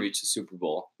Pats can reach the Super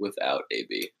Bowl without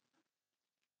AB?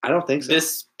 I don't think so.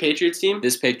 This Patriots team?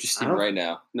 This Patriots team I don't- right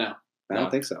now, No. I don't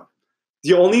think so.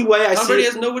 The only way I Tom see Brady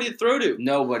has nobody to throw to.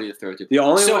 nobody to throw to. the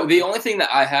only So way, the only thing that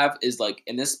I have is like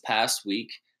in this past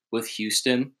week with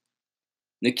Houston,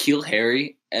 N'Keal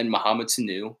Harry and Mohamed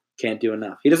Sanu. can't do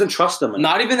enough. He doesn't trust them enough.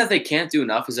 Not even that they can't do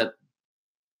enough, is that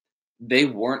they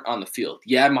weren't on the field.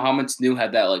 Yeah, Mohamed Sanu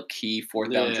had that like key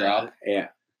fourth down Yeah. drop, Yeah.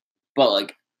 but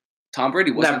like Tom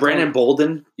Brady wasn't That Brandon throwing-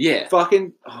 Bolden Yeah,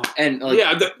 fucking oh. and like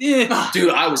yeah.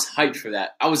 dude, I was hyped for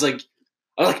that. I was like,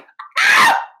 ah!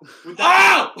 With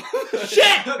that- Oh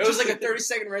shit! It was like a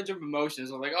 30-second range of emotions.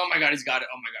 I'm like, oh my god, he's got it.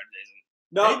 Oh my god, Jason.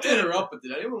 No, Hate to interrupt, but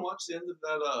did anyone watch the end of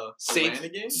that Saints-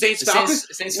 Atlanta game? Saints The Falcons.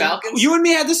 Saints Falcons. You and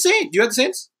me had the Saints. You had the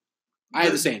Saints? I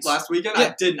had the Saints. Last weekend?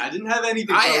 Yeah. I didn't have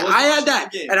anything. so I wasn't had watching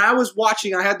that, the game. and I was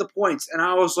watching. I had the points, and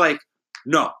I was like,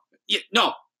 no,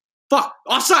 fuck,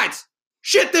 offsides,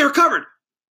 shit, they recovered,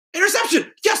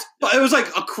 interception, yes. But it was like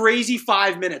a crazy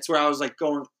 5 minutes where I was like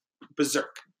going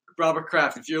berserk. Robert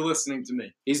Kraft, if you're listening to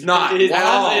me. He's not. He's at not.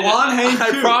 all. Juan Hain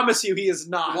I Koo. promise you, he is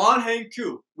not. Juan Hain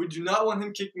Koo. We do not want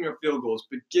him kicking our field goals,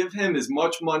 but give him as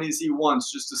much money as he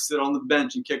wants just to sit on the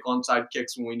bench and kick onside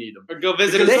kicks when we need them. Or go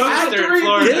visit Because his they those had are sister three in of the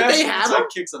Florida. Didn't best they have onside them?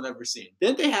 kicks I've ever seen.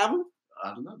 Didn't they have him?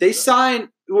 I don't know. They signed,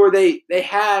 or they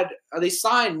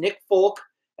signed Nick Folk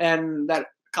and that.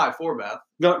 Kai Forbath.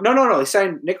 No. They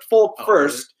signed Nick Folk Oh,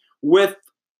 first with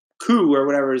Koo or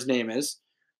whatever his name is,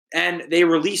 and they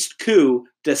released Koo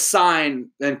to sign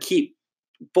and keep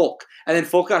Folk, and then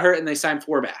Folk got hurt and they signed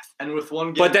Forbath. And with one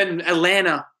game. But then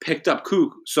Atlanta picked up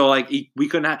Koo, so like we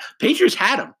couldn't have. Patriots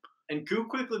had him. And Koo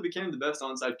quickly became the best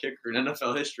onside kicker in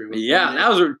NFL history. with Yeah, one that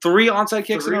game. was 3 onside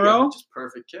kicks in a Three row. Just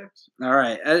perfect kicks. All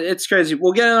right, it's crazy.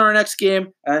 We'll get into our next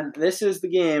game, and this is the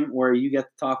game where you get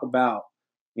to talk about,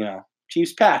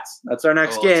 Chiefs Pats. That's our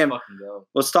next game. Let's fucking go.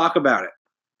 Let's talk about it.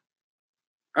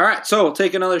 All right, so we'll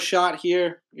take another shot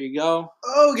here. Here you go.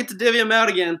 Oh, get to divvy him out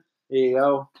again. Here you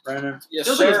go, Brennan. Yes,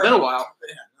 Feels like it's sir. been a while.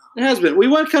 It has been. We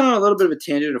went kind of a little bit of a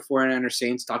tangent of 49ers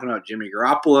Saints, talking about Jimmy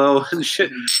Garoppolo and shit.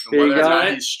 Here you Whether or go.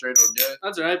 not he's straight or good.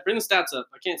 That's all right. Bring the stats up.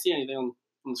 I can't see anything on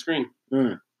the screen.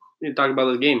 Mm. We need to talk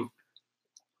about the game.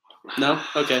 No?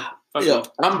 Okay. Fuck Yeah, it.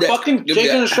 I'm dead. Fucking Give me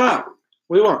taking that. a shot.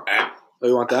 What do you want? Oh,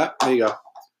 you want that? There you go.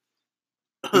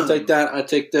 You take that. I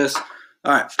take this.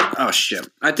 All right. Oh, shit.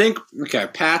 I think, okay,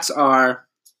 Pats are,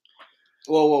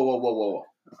 Whoa.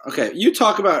 okay, you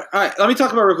talk about, all right, let me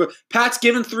talk about real quick. Pats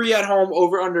given 3 at home,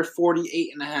 over under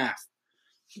 48.5.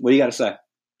 What do you got to say?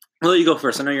 I'll let you go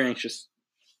first. I know you're anxious.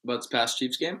 About the past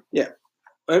Chiefs game?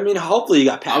 I mean, hopefully you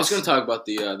got past. I was going to talk about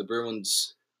the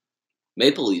Bruins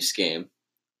Maple Leafs game.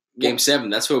 Game 7.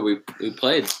 That's what we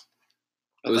played.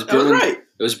 It was That was Bruins. right.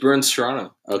 It was Bruins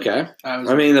Toronto. Okay.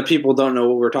 I mean, the people don't know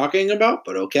what we're talking about,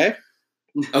 but okay.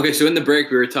 Okay, so in the break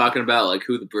we were talking about like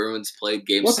who the Bruins played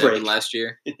Game What 7 break? last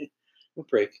year. We'll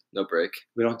break. No break.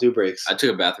 We don't do breaks. I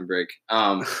took a bathroom break.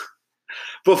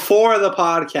 Before the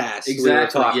podcast,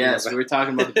 Exactly. we We were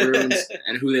talking about the Bruins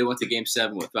and who they went to Game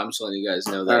 7 with. I'm just letting you guys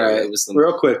know that All right. it was the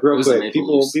Real quick. it was the Maple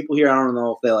People Leafs. here, I don't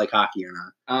know if they like hockey or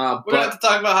not. We're going to have to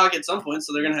talk about hockey at some point,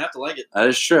 so they're going to have to like it. That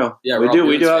is true. Yeah, we we're do. all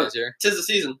We do. Bruins fans here. Tis the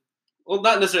season. Well,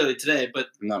 not necessarily today, but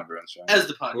I'm not a Bruins fan. as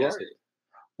the podcast.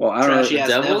 Well, I don't Trashy know. ass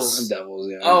Devils? Devils.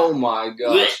 Yeah. Oh my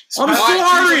gosh! I'm All right,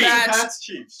 sorry! Chiefs, Pats. Pats,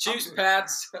 Chiefs. Chiefs,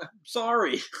 Pats.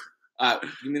 Sorry.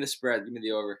 Give me the spread. Give me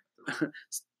the over.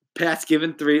 Pat's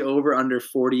given 3 over under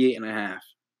 48.5.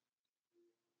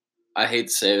 I hate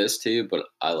to say this to you, but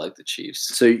I like the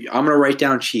Chiefs. So I'm gonna write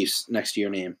down Chiefs next to your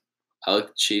name. I like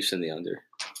the Chiefs in the under.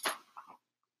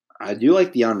 I do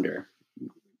like the under.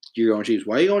 You're going Chiefs.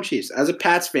 Why are you going Chiefs? As a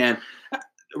Pats fan,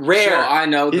 rare. So I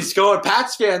know. He's going.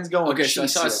 Pats fans going. Okay, so I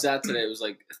Chiefs saw a here. stat today. It was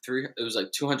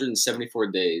like 274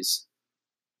 days,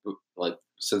 like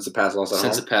Since the Pats lost at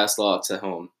since home. the past lots at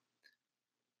home,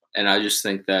 and I just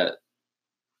think that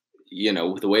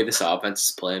with the way this offense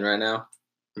is playing right now,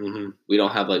 Mm-hmm. we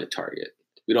don't have like a target.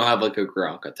 We don't have like a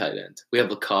Gronk at tight end. We have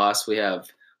Lacoste. We have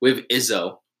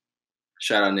Izzo.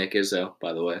 Shout out Nick Izzo,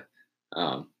 by the way.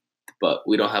 But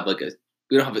we don't have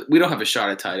a shot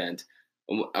at tight end.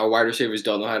 Our wide receivers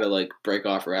don't know how to like break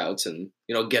off routes and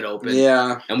get open.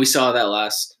 Yeah, And we saw that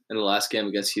in the last game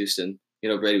against Houston.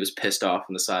 Brady was pissed off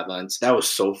on the sidelines. that was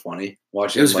so funny.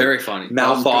 Watching It was him, like, very funny.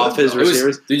 mouth That was off good, his though.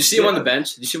 receivers. Did you see him on Yeah. the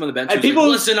bench? Did you see him on the bench? And He was like,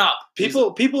 people- listen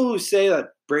up. People who say that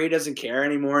Brady doesn't care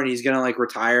anymore and he's gonna like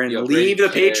retire and Yo, leave Brady the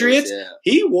cares, Patriots, Yeah.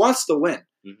 he wants to win.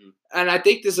 Mm-hmm. And I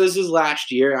think this is his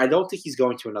last year. I don't think he's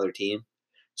going to another team.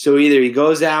 So either he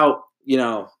goes out,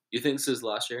 You think this is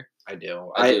last year? I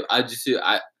do. I do.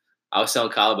 I was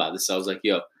telling Kyle about this. I was like,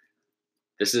 yo,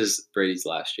 this is Brady's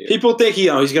last year. People think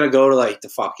he's gonna go to like the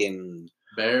fucking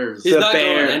Bears. He's the not going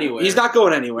Bears. anywhere. He's not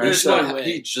going anywhere. There's So, no way.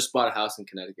 He just bought a house in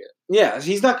Connecticut. yeah,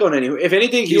 he's not going anywhere. If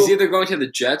anything, He's he'll, either going to the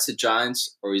Jets, the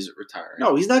Giants, or he's retiring.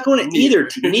 no, he's not going to either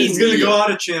team. He's going to Neither. go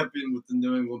out a champion with the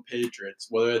New England Patriots,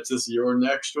 whether it's this year or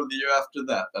next or the year after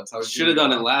that. That's how Should have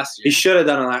done it last year. He should have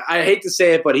done it. I hate to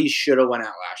say it, but he should have went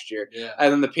out last year. Yeah.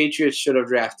 And then the Patriots should have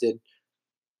drafted,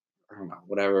 I don't know,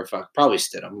 whatever fuck, probably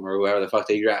Stidham or whoever the fuck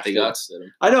they They drafted. got Stidham.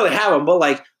 I know they have him, but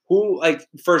like who, like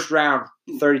first round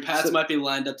 30. Pats might be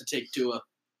lined up to take Tua.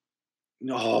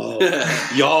 No,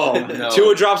 yo, No.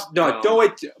 Tua drops. No, No. don't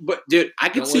wait. But dude, I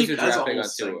can Don't see. wait to That's a draft pick whole on Tua.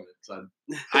 segment. Son.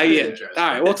 I yeah. Interesting. All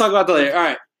right, we'll talk about that later. All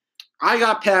right, I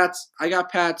got Pats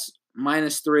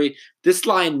 -3. This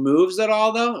line moves at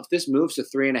all though? If this moves to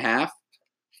 3.5,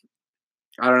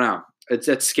 I don't know.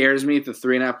 It scares me if the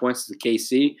 3.5 points is the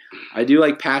KC. I do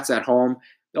like Pats at home.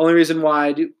 The only reason why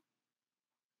I do.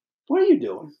 What are you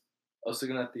doing? I was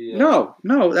looking at the. No,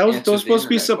 that was Answer those the supposed to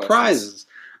be internet surprises.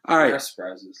 All There are right.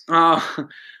 surprises.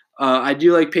 I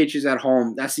do like Patriots at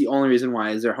home. That's the only reason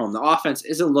why is they're home. The offense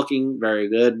isn't looking very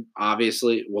good.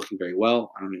 Obviously, looking very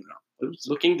well. I don't even know. It's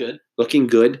looking good. Looking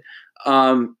good.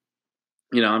 I'm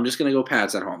just gonna go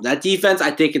Pats at home. That defense,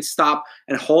 I think, can stop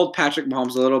and hold Patrick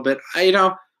Mahomes a little bit.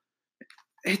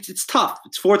 It's tough.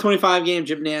 It's 4:25 game.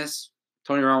 Jim Nantz,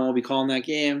 Tony Romo will be calling that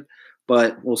game,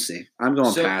 but we'll see. I'm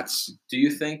going So- Pats. Do you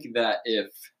think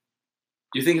if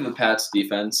the Pats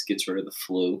defense gets rid of the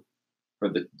flu or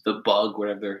the bug,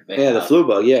 whatever they Yeah, have, the flu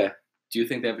bug. Yeah. do you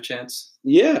think they have a chance?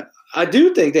 Yeah, I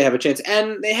do think they have a chance,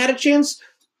 and they had a chance.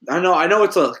 I know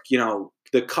it's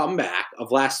the comeback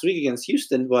of last week against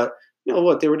Houston, but you know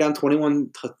what? They were down 21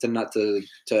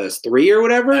 to 3 or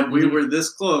whatever. And we were this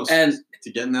close And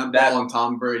to getting that that- ball on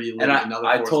Tom Brady. And another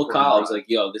I fourth told quarter Kyle, I was drive. like,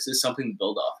 yo, this is something to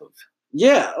build off of.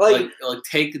 yeah, Like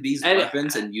take these and-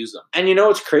 weapons and use them. and you know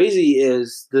what's crazy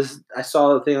is this. I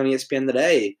saw the thing on ESPN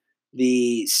today.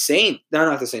 The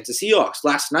not the Saints, the Seahawks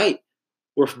last night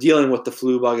were dealing with the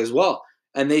flu bug as well,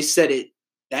 and they said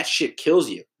that shit kills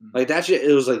you. Like that shit,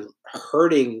 it was like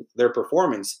hurting their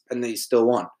performance, and they still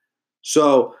won.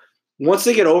 So once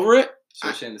they get over it, So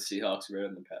you're saying the Seahawks are better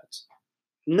than the Pats?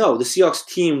 no, the Seahawks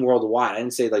team worldwide. I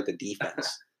didn't say like the defense.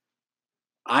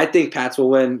 I think Pats will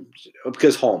win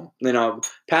because home.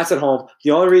 Pats at home.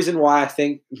 The only reason why I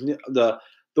think the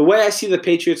way I see the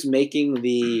Patriots making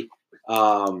the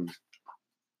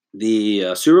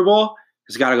Super Bowl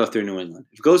has got to go through New England.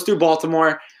 If it goes through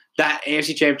Baltimore, that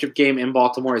AFC Championship game in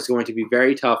Baltimore is going to be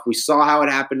very tough. We saw how it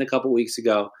happened a couple weeks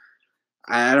ago.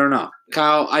 I don't know.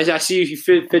 Kyle, I see you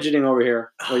fidgeting over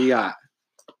here. What do you got?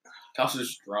 Kyle's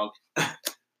just drunk.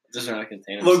 Just trying to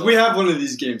contain himself. Look, we have one of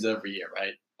these games every year,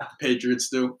 right? The Patriots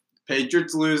do.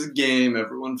 Patriots lose a game.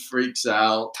 Everyone freaks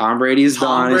out. Tom Brady's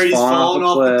Tom done. Brady's He's falling falling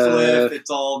off the cliff. It's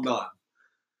all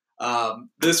done.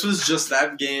 This was just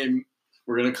that game.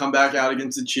 We're going to come back out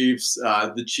against the Chiefs.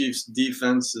 The Chiefs'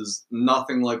 defense is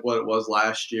nothing like what it was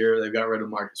last year. They got rid of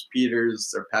Marcus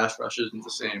Peters. Their pass rush isn't the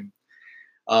same.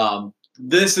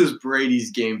 This is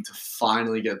Brady's game to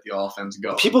finally get the offense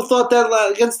going. People thought that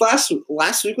against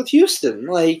last week with Houston.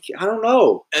 Like, I don't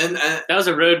know. And That was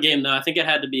a road game, though. I think it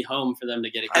had to be home for them to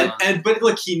get it going. but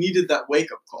look, he needed that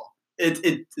wake up call.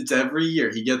 It's every year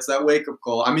he gets that wake up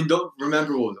call. I mean, don't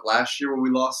remember what was it last year when we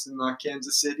lost in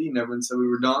Kansas City and everyone said we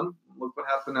were done. Look what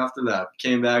happened after that.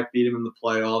 Came back, beat him in the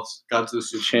playoffs, got to the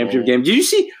Super Championship Bowl. game. Did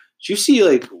you see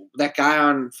like that guy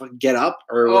on fucking Get Up?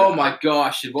 Or Oh my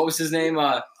gosh! What was his name?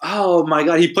 Oh my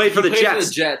god, he played for the Jets.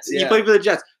 Jets. He played for the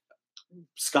Jets.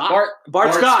 Scott.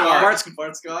 Bart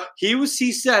Scott.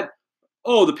 He said,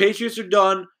 "Oh, the Patriots are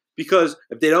done because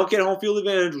if they don't get home field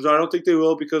advantage, which I don't think they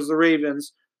will, because of the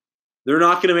Ravens, they're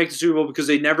not going to make the Super Bowl because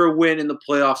they never win in the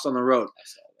playoffs on the road."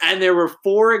 And there were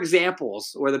 4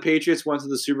 examples where the Patriots went to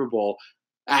the Super Bowl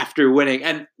after winning,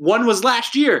 and one was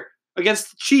last year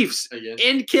against the Chiefs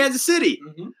in Kansas City.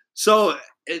 Mm-hmm. So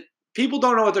people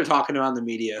don't know what they're talking about in the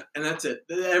media. And that's it.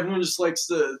 Everyone just likes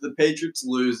the Patriots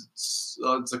lose.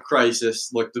 It's a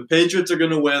crisis. Look, the Patriots are going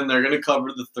to win. They're going to cover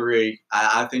the 3.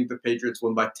 I think the Patriots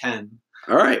win by 10.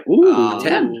 All right. Ooh,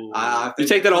 10. I You think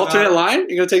take that alternate line?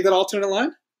 You're going to take that alternate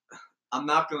line? I'm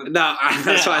not going to. No,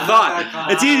 that's what I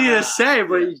thought. It's easy to say,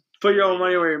 but you put your own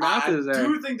money where your mouth is there. I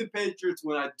do think the Patriots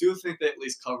win. I do think they at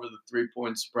least cover the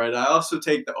 3-point spread. I also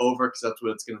take the over because that's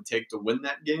what it's going to take to win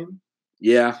that game.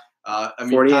 Yeah. I mean,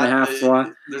 40 and a half is a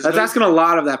lot. there's That's asking a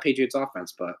lot of that Patriots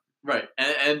offense, but Right.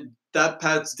 And that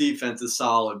Pats defense is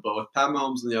solid, but with Pat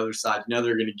Mahomes on the other side, you know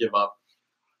they're going to give up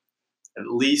at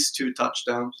least 2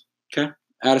 touchdowns.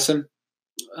 Addison,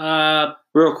 Uh,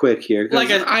 real quick here. 'Cause Like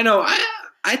I know,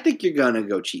 I think you're gonna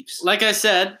go Chiefs. like I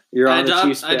said, You're I on the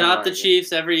Chiefs. adopt the bandwagon.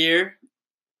 Chiefs every year.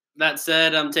 That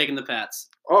said, I'm taking the Pats.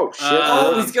 Oh shit!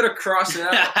 Oh, he's gonna cross it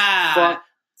out.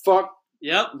 fuck.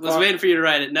 Yep, was Fuck. waiting for you to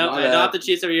write it. No, My I bad. adopt the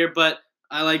Chiefs every year, but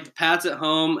I like the Pats at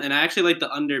home, and I actually like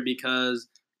the under because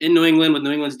in New England, with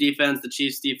New England's defense, the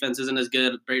Chiefs' defense isn't as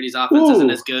good. Brady's offense isn't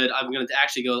Ooh. as good. I'm going to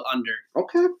actually go under.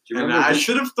 Okay. And I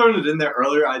should have thrown it in there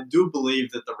earlier. I do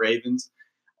believe that the Ravens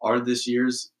are this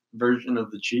year's version of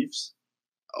the Chiefs.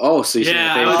 Oh, so you said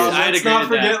Yeah, the I Patriots. was- I'd Let's agree not with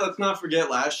forget. that. Let's not forget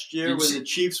last year when the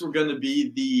Chiefs were going to be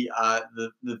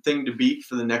the thing to beat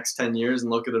for the next 10 years,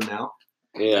 and look at them now.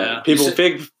 Yeah. People You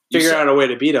said- figure out a way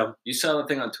to beat them. You saw the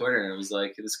thing on Twitter, and it was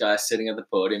like this guy sitting at the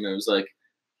podium, and it was like,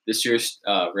 this year's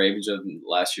Ravens of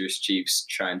last year's Chiefs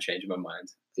try and change my mind.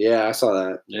 Yeah, I saw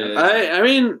that. Yeah. I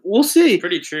mean, we'll see.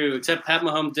 Pretty true, except Pat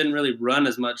Mahomes didn't really run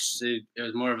as much. So it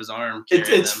was more of his arm. It's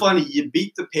carrying them. funny. You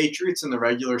beat the Patriots in the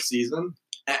regular season,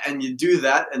 and you do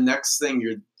that, and next thing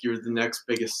you're the next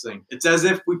biggest thing. It's as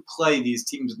if we play these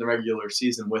teams in the regular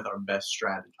season with our best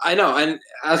strategy. I know, and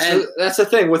that's the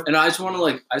thing with. And I just want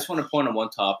to point on one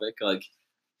topic. Like,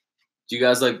 do you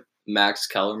guys like Max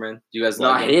Kellerman? Do you guys No,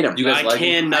 like I hate him. Do you guys I like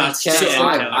him? cannot stand So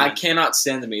stand I cannot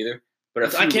stand them either. But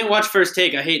if I can't watch First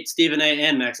Take. I hate Stephen A.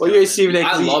 and Max. Well, you're Kellerman. Stephen A.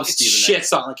 'cause I he love Stephen A.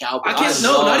 shits on the Cowboys. I can't. I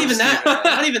No, love not even that. Stephen A.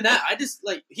 Not even that. I just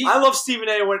like he. I love Stephen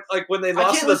A. when they I lost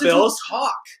can't to the listen to Bills. him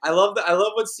talk. I love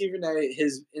when Stephen A.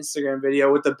 his Instagram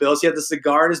video with the Bills. He had the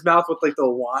cigar in his mouth with like the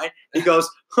wine. He goes,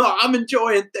 "I'm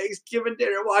enjoying Thanksgiving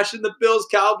dinner, watching the Bills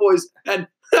Cowboys, and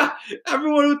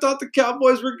everyone who thought the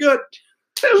Cowboys were good."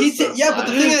 But the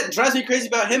thing that drives me crazy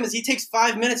about him is he takes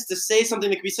 5 minutes to say something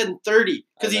that can be said in 30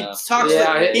 because I he know. talks.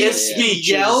 Yeah, like, his he speech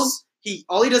yells.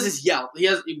 All he does is yell. He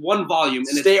has one volume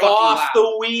and Stay it's fucking off loud.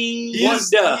 the weed. He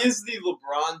is the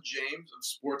LeBron James of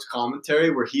sports commentary,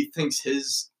 where he thinks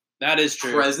his That is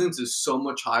true. presence is so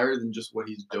much higher than just what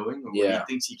he's doing. Or what Yeah. he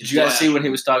thinks he can. Did you guys do. see when he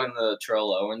was talking to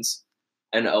Terrell Owens,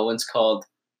 and Owens called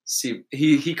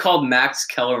he called Max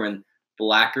Kellerman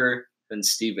blacker than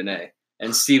Stephen A.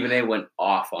 And Stephen A. went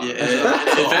off on Yeah, him.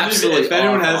 if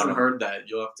anyone off hasn't on him. heard that,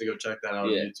 you'll have to go check that out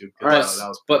Yeah. on YouTube. All right, that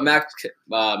was But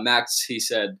Max, he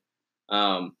said,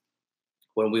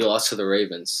 when we lost to the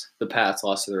Ravens, the Pats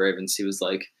lost to the Ravens, he was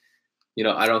like,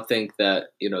 I don't think that,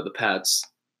 the Pats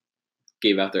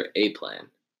gave out their A plan.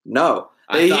 No,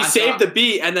 he saved the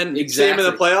beat and then saved him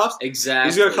in the playoffs. Exactly.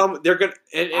 He's gonna come. They're gonna.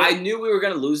 I knew we were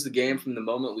gonna lose the game from the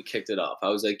moment we kicked it off. I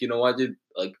was like, you know what, dude?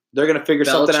 Like, They're gonna figure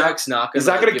something out. Belichick's not gonna. He's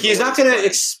not gonna. give He's away not his gonna plan.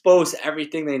 expose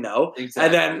everything they know, Exactly.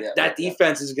 and then Yeah, that yeah.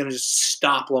 defense is gonna just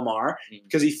stop Lamar Mhm.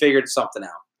 because he figured something out.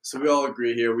 So we all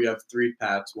agree here. We have 3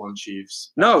 Pats, 1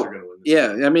 Chiefs. No. Pats are gonna win this Yeah,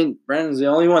 game. I mean, Brandon's the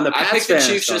only one. The I Pats picked the fan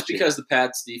Chiefs is just because the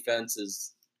Pats defense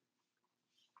is.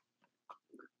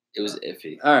 It was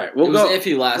iffy. All right, It we'll was go.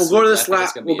 iffy last. We'll go to week. this I think it's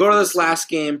last. gonna be We'll go to iffy this week. last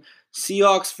game.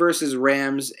 Seahawks versus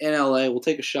Rams in LA. We'll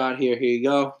take a shot here. Here you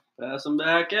go. Pass them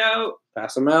back out.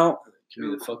 Pass them out. Give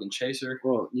me the fucking chaser.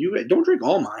 Well, you don't drink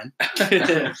all mine.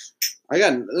 I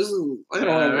got this is. I got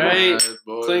All right.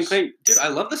 boys. Clink, clink. Dude, I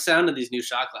love the sound of these new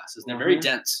shot glasses. They're very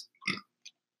dense.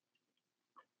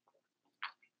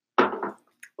 Oh,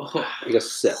 I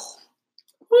guess sip.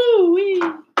 Woo-wee.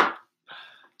 All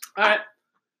right.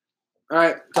 All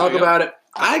right, There talk we go. about it.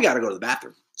 I gotta go to the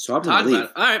bathroom, so I'm Talk gonna leave. about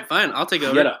it. All right, fine. I'll take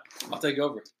over. Get up. I'll take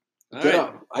over. All Get right.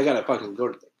 up. I gotta fucking go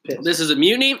to the piss. This is a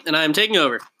mutiny, and I am taking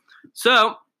over.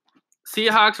 So,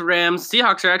 Seahawks, Rams.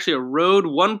 Seahawks are actually a road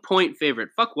 1-point favorite.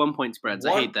 Fuck 1-point spreads.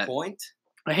 I hate that. 1 point.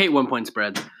 I hate 1-point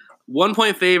spreads.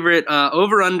 1-point favorite.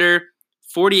 Over under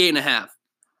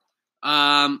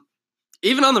 48.5.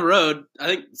 Even on the road, I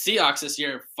think Seahawks this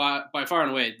year by far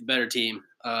and away the better team.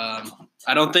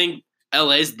 I don't think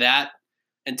LA's that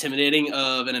intimidating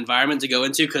of an environment to go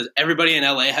into because everybody in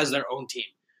LA has their own team.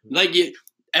 Like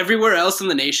everywhere else in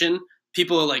the nation,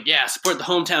 people are like, yeah, support the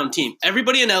hometown team.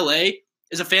 Everybody in LA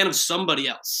is a fan of somebody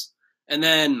else. And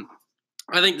then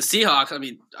I think the Seahawks, I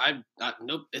mean,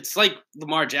 nope. It's like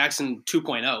Lamar Jackson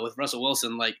 2.0 with Russell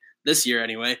Wilson, like this year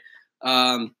anyway.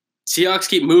 Seahawks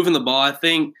keep moving the ball. I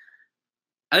think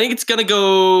it's going to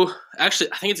go –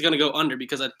 actually, I think it's going to go under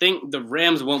because I think the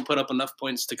Rams won't put up enough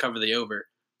points to cover the over.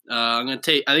 I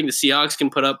think the Seahawks can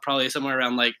put up probably somewhere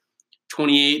around like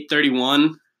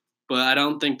 28-31, but I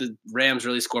don't think the Rams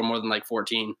really score more than like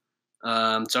 14. So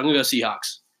I'm going to go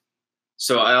Seahawks.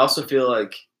 So I also feel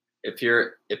like if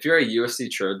you're a USC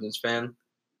Trojans fan,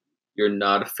 you're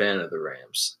not a fan of the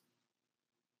Rams.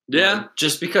 Yeah.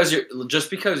 Just because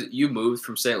you moved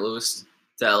from St. Louis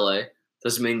to LA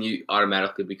doesn't mean you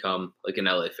automatically become like an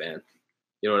LA fan.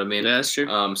 You know what I mean? Yeah, that's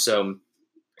true. So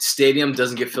stadium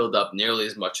doesn't get filled up nearly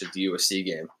as much as the USC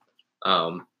game.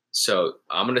 So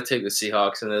I'm gonna take the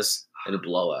Seahawks in this in a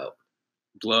blowout.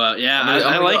 Blowout. Yeah,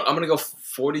 I'm gonna go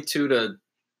 42-20.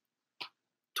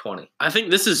 I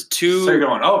think this is too. So you're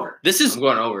going over. This I'm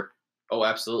going over. Oh,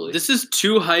 absolutely. This is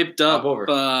too hyped up. Over.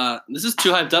 This is too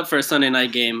hyped up for a Sunday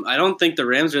night game. I don't think the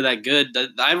Rams are that good.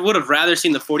 I would have rather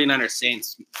seen the 49ers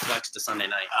Saints flex to Sunday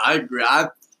night. I agree.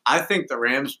 I think the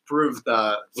Rams proved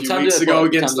a few time weeks do they ago play?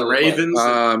 against the What time do they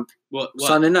play? Ravens. What?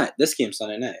 Sunday night. This game's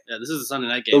Sunday night. Yeah, this is a Sunday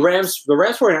night The game. Rams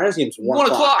 49ers game's 1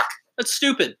 o'clock. That's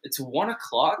stupid. It's 1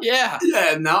 o'clock. Yeah.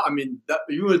 Yeah, now, I mean,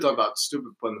 you would talk about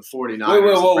stupid putting the 49ers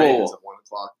Whoa. and Ravens at 1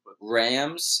 o'clock. But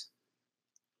Rams.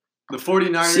 the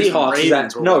 49ers Seahawks and is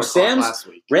Ravens at- were no, 1 o'clock Sam's- last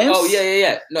week. Rams. Oh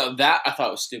yeah. No, that I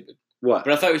thought was stupid. What?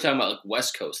 But I thought you were talking about like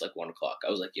West Coast, like 1 o'clock. I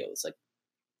was like, yo, it's like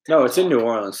No, it's in New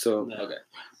Orleans. So, No. okay.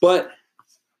 but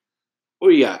what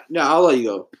do you got? No, I'll let you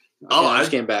go. Oh, I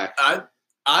just came back.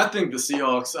 I think the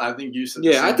Seahawks. I think you said.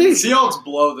 Yeah, I the think- Seahawks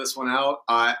blow this one out.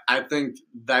 I think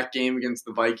that game against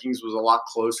the Vikings was a lot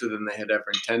closer than they had ever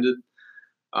intended.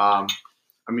 I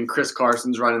mean, Chris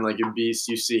Carson's running like a beast.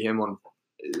 You see him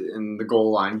in the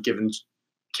goal line giving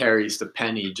carries to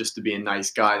Penny just to be a nice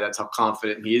guy. That's how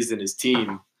confident he is in his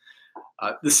team.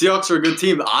 The Seahawks are a good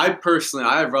team. I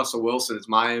have Russell Wilson as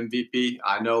my MVP.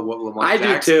 I know what Lamar I do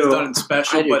Jackson's too. done in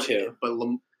special, I do but too.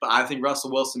 but I think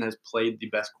Russell Wilson has played the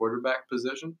best quarterback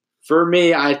position. For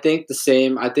me, I think the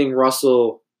same. I think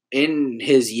Russell, in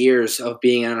his years of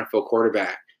being an NFL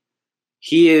quarterback,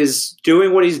 he is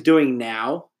doing what he's doing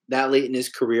now, that late in his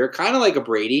career, kind of like a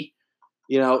Brady,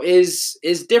 is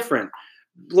different.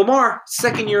 Lamar,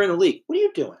 second year in the league. What are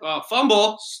you doing? Oh,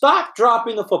 fumble. Stop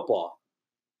dropping the football.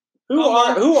 Who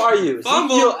Fumble. are you?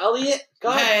 Fumble. Ezekiel Elliott?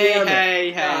 God damn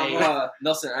it. Hey.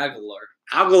 Nelson Aguilar.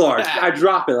 Aguilar. I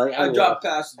drop it like I Aguilar. dropped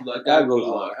passes like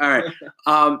Aguilar. All right.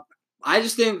 I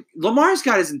just think Lamar's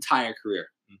got his entire career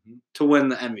to win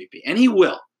the MVP, and he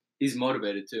will. He's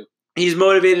motivated too. He's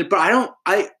motivated, but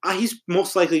he's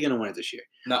most likely going to win it this year.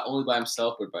 Not only by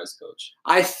himself, but by his coach.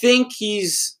 I think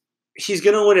he's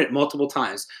going to win it multiple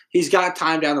times. He's got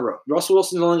time down the road. Russell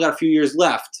Wilson's only got a few years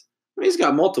left. I mean, he's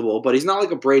got multiple, but he's not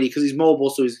like a Brady because he's mobile,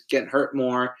 so he's getting hurt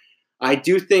more. I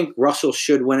do think Russell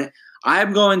should win it.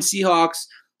 I'm going Seahawks,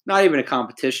 not even a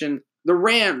competition. The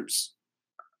Rams,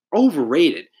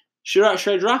 overrated. Should I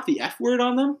drop the F word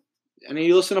on them? Any of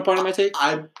you listen to part of my take?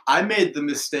 I made the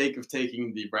mistake of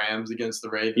taking the Rams against the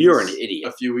Ravens. You're an idiot.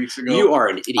 A few weeks ago. You are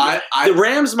an idiot. I the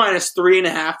Rams minus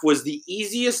 3.5 was the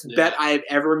easiest bet I have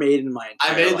ever made in my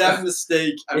entire made life. that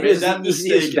mistake. It is the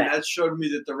easiest bet. and that showed me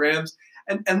that the Rams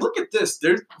and look at this.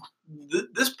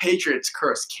 this Patriots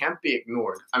curse can't be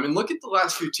ignored. I mean, look at the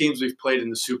last few teams we've played in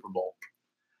the Super Bowl.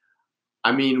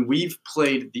 I mean, we've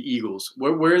played the Eagles.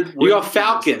 Where You got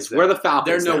Falcons. Where are the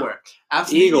Falcons? They're now? nowhere.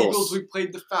 After Eagles. the Eagles, we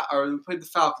played the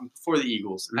Falcons before the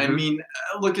Eagles. I Mhm. mean,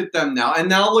 look at them now. And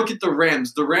now look at the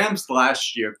Rams. The Rams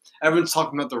last year. Everyone's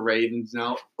talking about the Ravens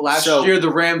now. Last year,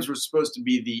 the Rams were supposed to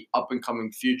be the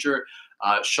up-and-coming future.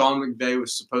 Sean McVay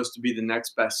was supposed to be the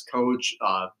next best coach.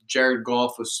 Jared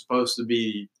Goff was supposed to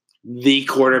be The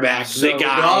quarterback, the guy.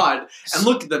 God. And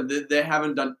look at them. They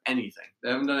haven't done anything. They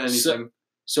haven't done anything.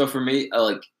 So for me,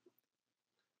 like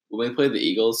when we played the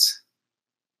Eagles,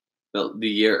 the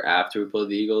year after we played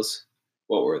the Eagles,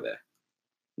 what were they?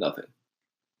 Nothing.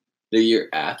 The year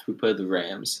after we played the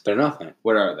Rams, They're nothing.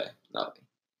 what are they? Nothing.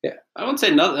 I wouldn't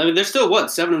say nothing. I mean, they're still what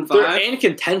 7-5. They're in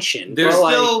contention. They're but,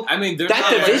 like, still- I mean, they're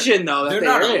that not, division though. they're That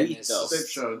not they're in elite, is- though. They've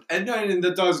shown. And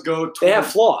that does go They have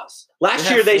towards flaws. Last They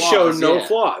year have they showed flaws, no yeah.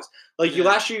 flaws. Like Yeah.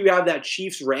 last year you have that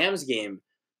Chiefs Rams game.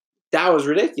 That was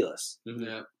ridiculous.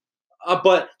 Yeah,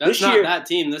 But that's this not year, that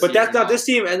team. but that's not this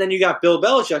team. And then you got Bill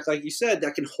Belichick, like you said,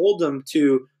 that can hold them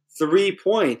to 3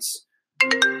 points.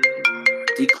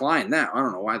 Decline that. I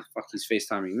don't know why the fuck he's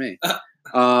FaceTiming me.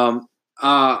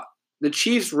 The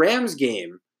Chiefs Rams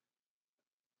game.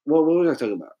 What was I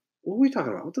talking about? What were we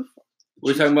talking about? What the fuck?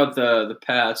 We're talking about the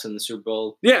Pats and the Super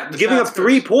Bowl. Yeah, The giving up Pats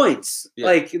 3 first. points. Yeah.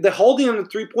 Like the holding them to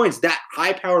 3 points. That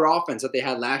high-powered offense that they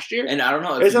had last year. And I don't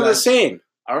know if It's you not the guys, same.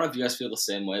 I don't know if you guys feel the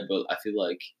same way, but I feel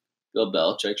like Bill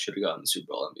Belichick should have gotten the Super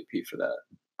Bowl MVP for that.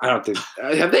 I don't think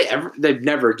have they ever. They've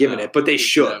never given No. it, but they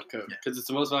should. because it's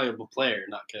the most valuable player,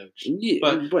 not coach. Yeah,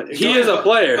 But- but he is a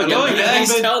player. but Yeah, going but back-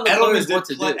 he's telling the players what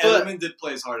to do. Edelman did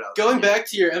play his heart out. Going back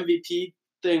to your MVP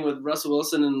thing with Russell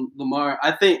Wilson and Lamar,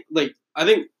 I think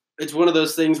it's one of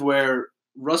those things where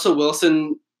Russell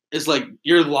Wilson is like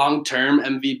your long-term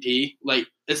MVP. Like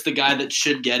it's the guy that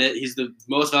should get it. He's the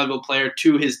most valuable player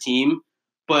to his team,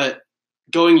 but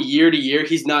going year to year,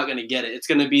 he's not going to get it. It's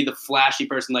going to be the flashy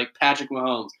person like Patrick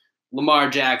Mahomes, Lamar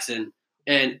Jackson,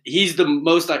 and he's the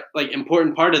most like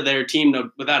important part of their team, no,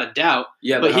 without a doubt.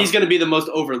 Yeah, But he's going to be the most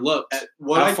overlooked.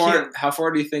 how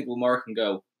far do you think Lamar can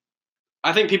go?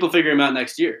 I think people figure him out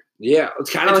next year. Yeah, it's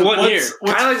kind of It's like 1 year.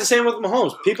 Kind of like the same with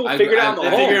Mahomes. People figured out They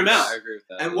Mahomes. figure him out. I agree with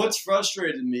that. And what's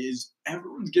frustrated me is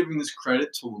everyone's giving this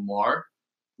credit to Lamar.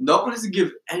 No one has to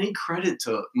give any credit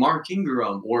to Mark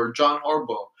Ingram or John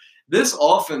Harbaugh. This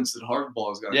offense that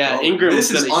Harbaugh has got. Yeah, going, Ingram's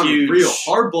this is been a unreal. huge-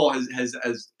 Harbaugh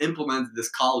has implemented this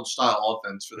college style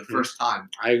offense for the first time.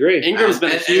 I agree. Ingram's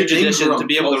been a And huge addition Ingram, to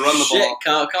be able to run the Shit,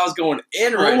 ball. Kyle's going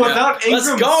in right now. without Ingram,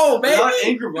 Let's go, without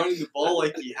baby. Ingram running the ball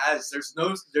like he has, there's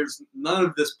none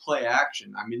of this play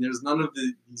action. I mean, there's none of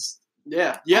these.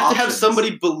 Yeah, you have to have Options.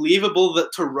 somebody believable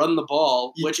to run the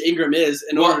ball, which Ingram is,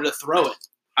 in order to throw it.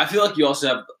 I feel like you have to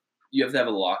have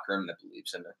a locker room that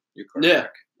believes in your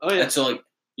quarterback. Oh yeah, And so, like,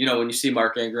 when you see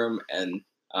Mark Ingram and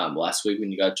last week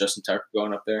when you got Justin Tucker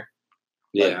going up there,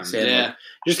 Yeah, like, saying, yeah. like,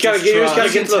 you just gotta get You to the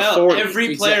can tell 40.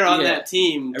 every player on Exactly, yeah. that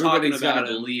team talking everybody's got about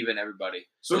to him. believe in everybody.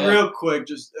 So Yeah. real quick,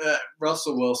 just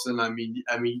Russell Wilson. I mean,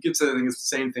 you could say I think it's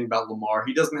the same thing about Lamar.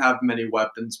 He doesn't have many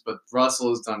weapons, but Russell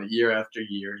has done it year after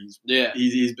year. Yeah,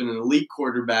 He's been an elite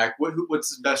quarterback. What's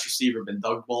his best receiver been?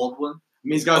 Doug Baldwin. I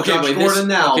mean, he's got Okay, Josh but Gordon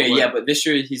now. Okay, but yeah, but this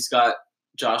year he's got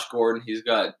Josh Gordon, he's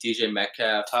got DJ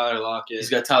Metcalf, Tyler Lockett. he's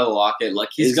got Tyler Lockett. Like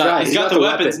He's got the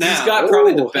weapons now. He's got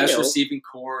probably the Oh, best hell. receiving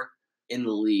core in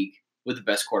the league with the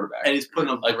best quarterback. and he's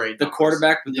putting up Like great the numbers.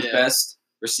 quarterback with the Yeah. best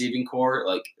receiving core,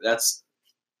 like that's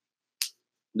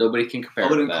nobody can compare. I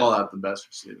wouldn't with that. call that the best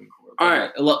receiving core. All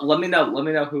right. Let me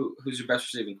know who's your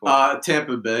best receiving core.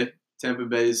 Tampa Bay. Tampa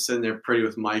Bay is sitting there pretty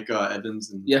with Micah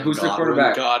Evans and Yeah, who's their Godwin.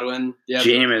 quarterback? Godwin. Yeah,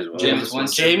 Jameis. Jameis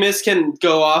Winston. Jameis can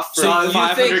go off for So you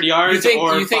 500 think- yards you think,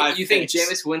 or you think, 5 you think picks.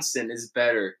 Jameis Winston is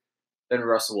better than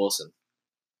Russell Wilson?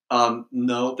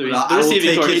 No, The, but the I will receiving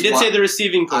take core. He his did wide- say the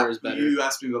receiving core is better. You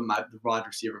asked me about the wide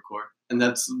receiver core, and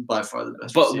that's by far the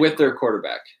best. But receiver with their core.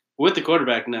 quarterback. With the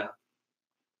quarterback now.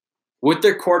 With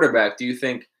their quarterback, do you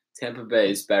think Tampa Bay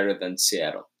is better than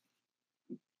Seattle?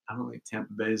 I don't think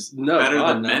Tampa Bay is No, better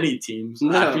God, than no. many teams.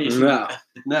 No. I mean, No.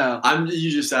 No. You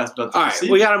just asked about the All right,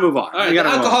 receiver. we gotta move on. All right, we the gotta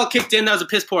move alcohol kicked in. That was a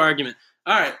piss poor argument.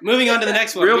 All right, moving on to the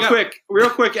next on. one. Real We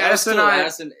got- quick, Addison and I.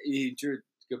 Addison, you drew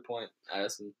good point,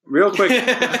 Addison. Real quick,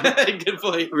 Good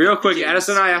point.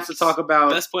 Addison and I have to talk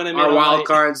about Best point I made our all wild night.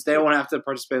 cards. They won't have to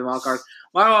participate in wild cards.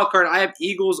 My wild card, I have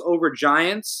Eagles over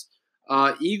Giants.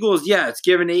 Eagles, yeah, it's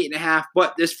given 8.5,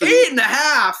 but this for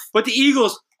 8.5. but the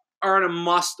Eagles are in a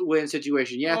must-win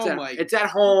situation. Yeah, it's at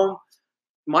home.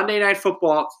 Monday Night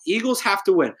Football. Eagles have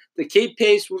to win. The keep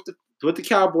pace with the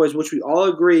Cowboys, which we all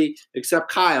agree,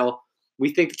 except Kyle, we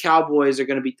think the Cowboys are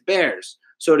going to beat the Bears.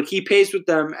 So to keep pace with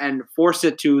them and force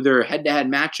it to their head-to-head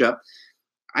matchup,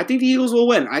 I think the Eagles will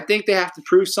win. I think they have to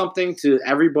prove something to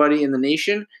everybody in the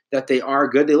nation that they are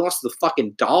good. They lost to the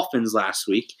fucking Dolphins last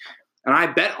week, and I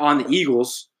bet on the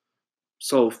Eagles.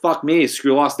 So fuck me,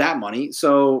 screw lost that money.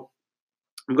 So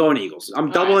I'm going Eagles.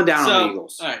 I'm doubling down on the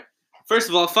Eagles. All right. First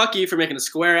of all, fuck you for making a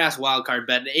square-ass wild card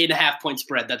bet, an 8.5-point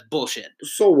spread. That's bullshit.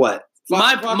 So what?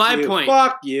 My you. point.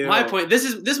 Fuck you. My point.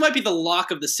 This might be the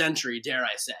lock of the century, dare I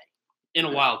say, in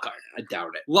a wild card. I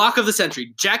doubt it. Lock of the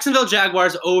century. Jacksonville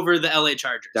Jaguars over the LA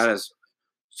Chargers. That is.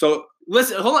 So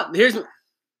listen, hold on. Here's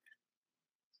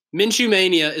Minshew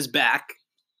Mania is back.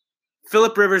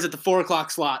 Phillip Rivers at the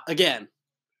 4:00 slot again.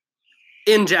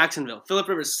 In Jacksonville. Phillip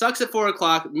Rivers sucks at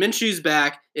 4:00. Minshew's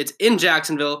back. It's in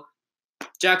Jacksonville.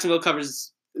 Jacksonville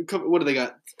covers. What do they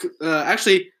got?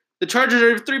 Actually, the Chargers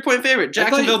are a 3-point favorite.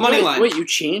 Jacksonville money line. Wait, you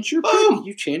changed your pick? Boom.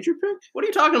 You changed your pick? What are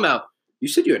you talking about? You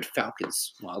said you had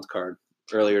Falcons wild card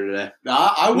earlier today.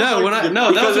 I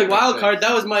That was a wild card.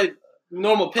 That was my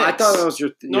normal picks. I thought that was your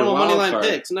normal money line card.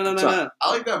 picks. No. I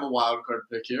like to have a wild card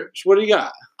pick here. What do you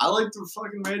got? I like the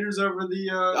fucking Raiders over the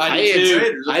I did too.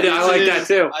 Raiders. I like that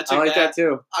too. I took I like that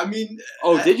too. I mean,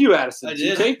 Did you, Addison? I Did you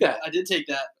did. take that? I did take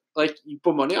that. Like, you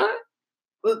put money on it?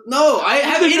 No, I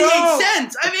have 88 No.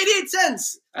 cents. I have 88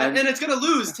 cents. And it's going to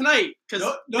lose tonight because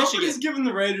nobody's Michigan. giving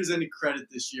the Raiders any credit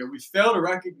this year. We failed to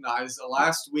recognize that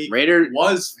last week Raiders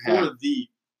was for Yeah. the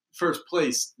first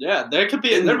place. Yeah, there could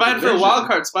be. In They're the vying for a division. wild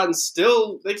card spot, and they're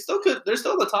still in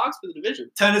the talks for the division.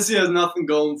 Tennessee has nothing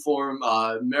going for him.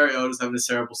 Mariota's having a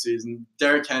terrible season.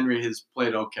 Derrick Henry has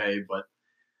played okay, but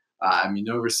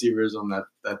no receivers on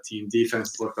that team.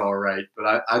 Defense looked all right,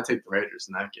 but I take the Raiders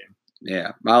in that game.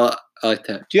 Yeah, I like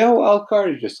that. Do you have a wild card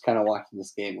or just kind of watching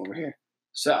this game over here?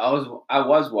 So I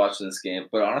was watching this game,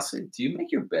 but honestly, do you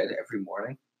make your bed every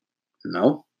morning?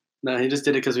 No. No, he just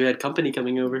did it because we had company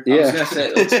coming over. I was gonna say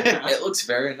it looks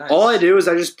very nice. All I do is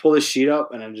I just pull the sheet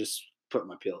up and I just put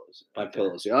my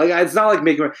pillows. Here. Like, it's not like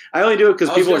making. I only do it because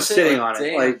I was people gonna are say, sitting like, on it.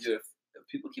 damn, Like, dude, if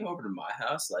people came over to my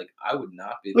house, like I would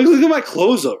not be. look at my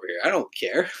clothes over here. I don't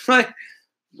care.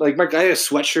 Like my guy has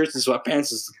sweatshirts and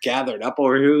sweatpants is gathered up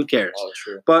over here. Who cares? Oh,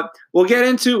 true. But we'll get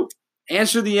into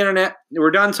Answer the Internet.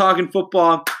 We're done talking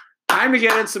football. Time to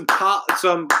get in some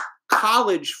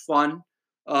college fun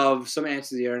of some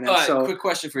Answer the Internet. All right, So quick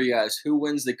question for you guys: who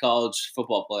wins the college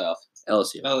football playoff?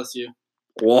 LSU. LSU.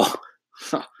 Whoa.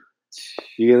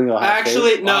 You gonna go Ohio State?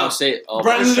 Actually, no. Ohio State. Oh,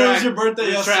 Brendan, Retract. it was your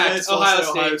birthday yesterday. Retract. So I'll say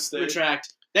Ohio State.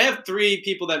 Retract. They have 3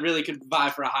 people that really could vie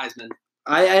for a Heisman.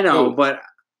 I know, Who? but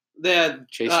They had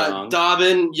Chase Young.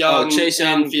 Dobbin, Young, Chase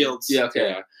Young. and Fields. Yeah,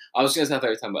 okay. I was gonna say I thought you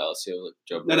were talking about LSU. Like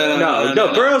Joe No, Burrow.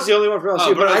 no. Burrow's the only one for LSU.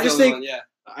 But Burrow's I the just only think one,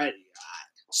 yeah.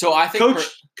 So I think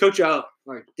Coach O,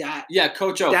 like that. yeah,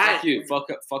 Coach O. That- Fuck you.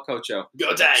 Fuck Coach O.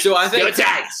 Go Tags. So I think Go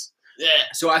Tags. Yeah.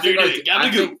 So I think Dude, gotta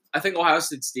go. I think Ohio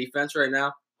State's defense right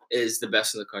now is the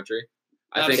best in the country.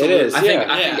 I think Absolutely. It is, I think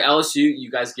yeah. I think LSU. You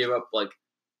guys gave up like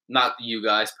not you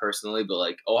guys personally, but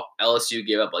like LSU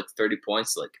gave up like 30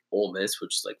 points to like Ole Miss,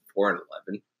 which is like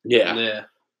 4-11. Yeah.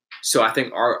 So I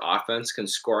think our offense can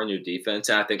score on your defense,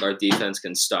 and I think our defense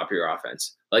can stop your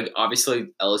offense. Like obviously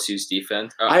LSU's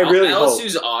defense, I really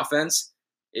LSU's offense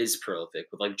is prolific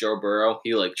with like Joe Burrow.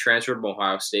 He like transferred from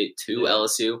Ohio State to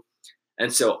LSU,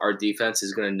 and so our defense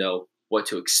is going to know what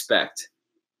to expect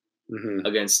Mm-hmm.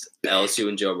 against LSU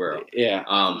and Joe Burrow. Yeah.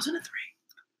 Wasn't it 3?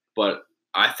 But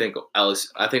I think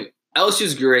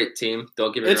LSU's a great team.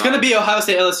 Don't get me It's wrong. going to be Ohio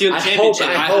State LSU in the I championship.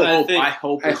 hope- I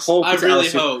hope I it's hope. I it's really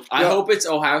LSU. hope. I hope it's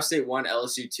Ohio State 1,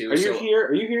 LSU 2. Are you so here?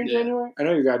 Are you here in Yeah. January? I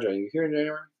know you're graduating. You here in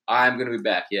January? I'm going to be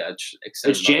back. Yeah,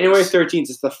 It's January 13th.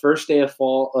 It's the first day of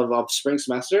fall of spring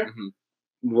semester. Mhm.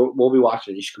 We'll be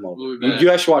watching. You should come over. We'll be back. You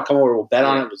guys should want to come over. We'll bet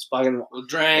on Yeah. it. Let's fucking. We'll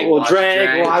drink. We'll watch drink.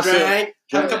 Drank, We'll watch it. Drank.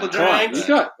 Have a couple Come on, drinks. let's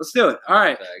do it. Let's do it. All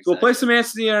right. Yeah, So we'll play exactly. some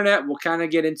Answer the Internet. We'll kind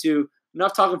of get into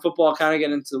enough talking football. Kind of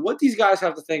get into what these guys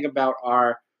have to think about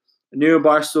our new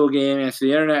Barstool game. Answer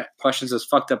the Internet. Questions as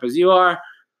fucked up as you are.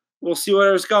 We'll see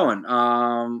where it's going.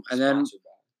 And then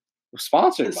we're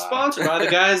sponsored It's by. sponsored by the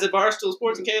guys at Barstool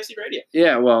Sports and KFC Radio.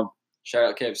 Yeah. Well, Shout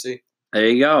out KFC. there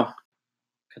you go.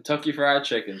 Kentucky Fried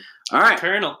Chicken. All right.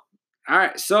 Colonel. All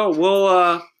right. So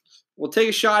we'll take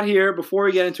a shot here before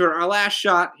we get into it. Our last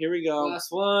shot. Here we go.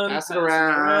 Last one. Pass it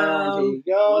around. Here you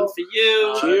go. One for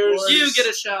you. Cheers. You get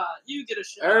a shot. You get a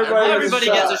shot. Everybody gets a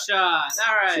gets a shot.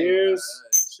 All right. Cheers.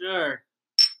 Sure.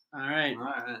 All right. All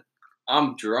right.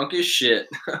 I'm drunk as shit.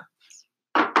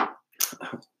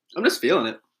 I'm just feeling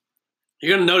it.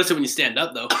 You're gonna notice it when you stand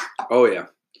up, though. Oh yeah.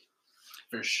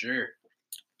 For sure.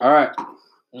 All right.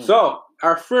 Mm. So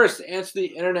our first Answer the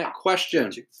Internet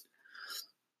question.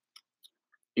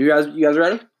 You guys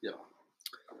ready? Yeah.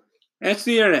 That's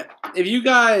the internet. If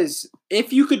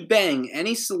you could bang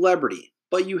any celebrity,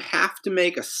 but you have to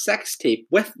make a sex tape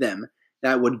with them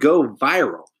that would go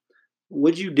viral,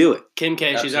 would you do it? Kim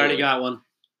K, she's already got one.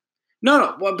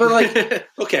 No, but like,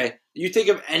 okay, you think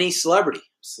of any celebrity,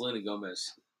 Selena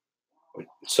Gomez.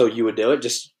 so you would do it.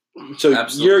 Just so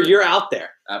Absolutely. you're out there.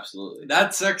 Absolutely.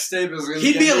 That sex tape is going to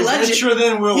He'd be a legend. richer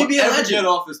than we'll He'd be a ever legend. get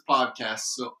off this podcast.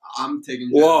 So I'm taking.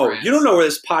 Whoa, Jennifer you don't know where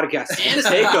this podcast is going to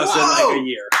take us in like Whoa. a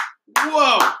year.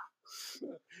 Whoa.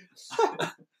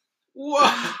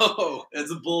 Whoa.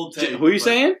 It's a bold take. Who are you but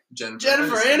saying?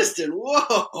 Jennifer Aniston.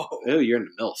 Whoa. Oh, you're in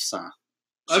the MILFs, huh?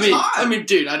 I mean,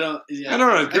 dude, I don't. Yeah, I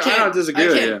don't disagree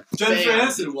with you. Jennifer Bam.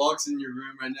 Aniston walks in your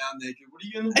room right now naked. What are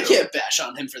you going to I do? can't bash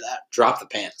on him for that. Drop the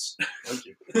pants. Thank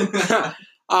you.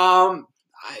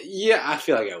 Yeah, I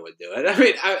feel like I would do it. I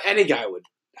mean, any guy would.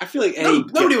 I feel like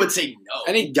Nobody would say no.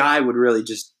 any guy would really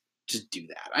just do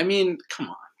that. I mean, come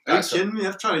on. Are you kidding me?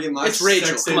 I've tried to get my It's Rachel,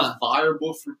 sex come tape on.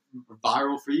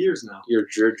 viral for years now. You're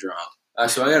drunk.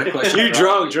 So I got a question. You for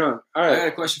all of drunk. All I got right.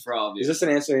 a question for all of you. Is this an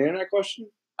answer to the internet question?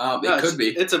 No, It could be.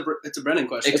 It's a Brennan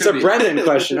question. It It's could a be. Brendan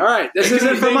question. All right. This It could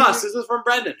isn't be. from us. This is from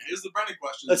Brendan. Here's the Brennan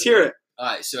question. Let's hear it. All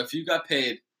right. So if you got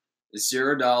paid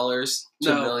 $0 to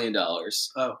No. $1 million,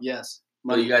 Oh yes.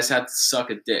 well, you guys have to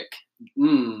suck a dick,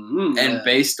 and yeah.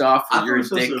 based off I of thought your we're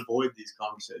supposed dick, to avoid these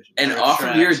conversations. and They're off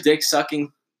of your trash. dick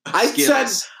sucking I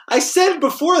skills. said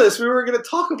before this we were going to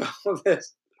talk about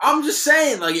this. I'm just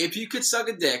saying, like, if you could suck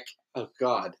a dick, Oh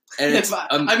God. and it's,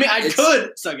 I mean, I it's-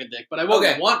 could suck a dick, but I wouldn't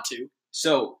Okay. want to.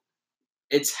 So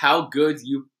it's how good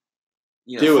you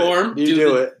know, Do Perform. it. You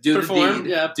do it. do Perform, the deed,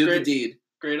 yeah, do great. the deed.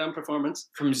 Great on performance.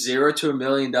 From $0 to $1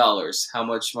 million, how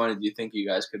much money do you think you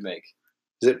guys could make?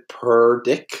 Is it per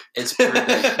dick? It's per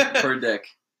dick. Per dick.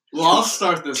 Well, I'll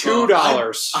start this. $2.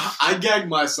 off. I gagged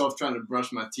myself trying to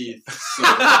brush my teeth. So,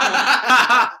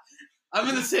 I'm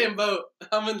in the same boat.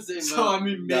 so I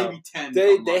mean, maybe 10.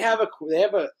 They if I'm lucky.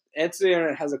 have a Answer the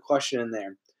Internet has a question in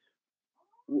there.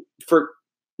 For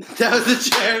That was the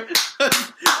chair.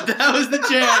 That was the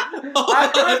chair.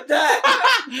 I heard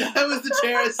that. That was the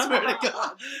chair. I swear to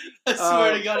God. I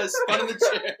swear to God, I spun in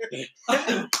the chair.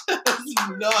 That's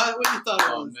not what you thought it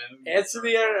Oh, was. man. Answer the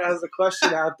Internet has a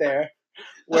question out there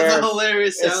That's where a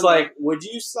hilarious sound. it's like, would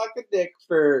you suck a dick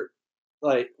for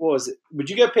like what was it? Would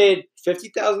you get paid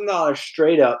 $50,000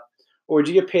 straight up, or would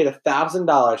you get paid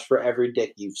 $1,000 for every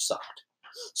dick you've sucked?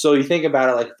 So you think about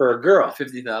it like for a girl,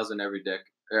 50,000 every dick.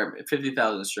 Or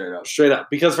 50,000 straight up. straight up.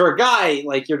 Because for a guy,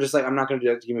 like you're just like, I'm not going to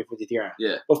do that to give me 50 grand.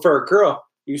 Yeah. But for a girl,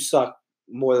 you suck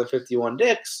more than 51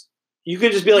 dicks. You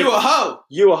could just be like, you a hoe.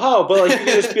 you a hoe, but like you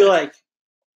could just be like,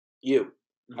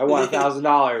 I want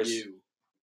 $1,000. You.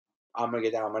 I'm gonna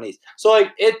get down on my knees. So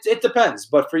like it depends.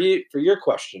 But for your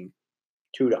question,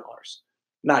 $2,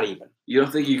 not even. You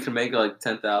don't think you can make like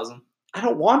 10,000? I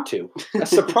don't want to.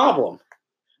 That's the problem.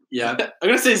 Yeah. I'm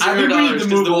gonna say I think we need $0 to because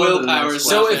move the on to the willpower next is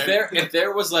So not if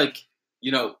there was like,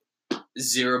 you know,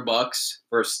 $0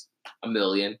 versus $1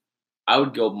 million, I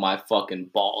would go my fucking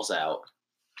balls out.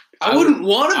 I wouldn't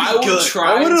want to be I would good.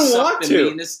 try I and wouldn't suck want the to.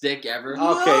 meanest dick ever.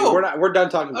 Oh. Okay, No. we're done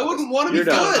talking about I wouldn't this. want to be You're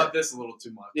good. done. Talk about this a little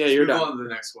too much. Yeah, Let's you're move done. on to the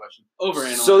next question.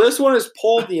 Overanalyze. So this one is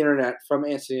polled the internet from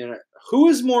Answer the Internet. Who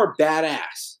is more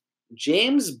badass,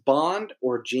 James Bond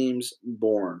or James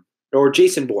Bourne or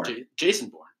Jason Bourne? Jason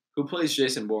Bourne. Who plays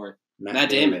Jason Bourne? Matt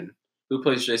Damon. Who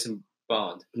plays Jason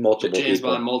Bond? Multiple James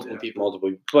people. Bond, multiple people.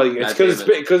 Multiple, but it's Matt because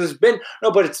Damon. it's been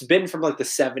no, but it's been from like the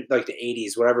the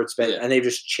 80s, whatever it's been, Yeah. and they've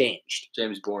just changed.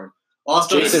 James Bourne.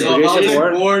 Also, Jason Bourne.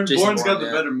 Jason Bourne's got Bourne, the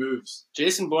yeah. better moves.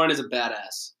 Jason Bourne is a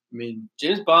badass. I mean,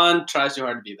 James Bond tries too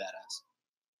hard to be badass.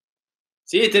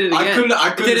 See, it did it again.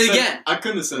 I couldn't did it have said- again. I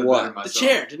couldn't have said it What? better The myself.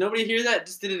 chair. Did nobody hear that?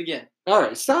 Just did it again. All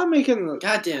right, stop making the.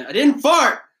 God damn it! I didn't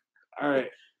fart. All right,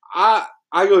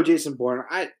 I go Jason Bourne.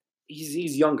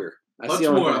 He's younger. That's Much the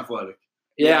only more thing. athletic.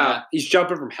 Yeah, Yeah. he's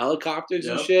jumping from helicopters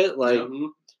and Yep. shit. Like Mhm.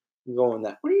 I'm going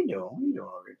that. What are you doing? What are you doing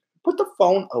over here? Put the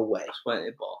phone away. Playing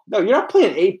 8-ball. No, you're not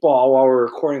playing 8-ball while we're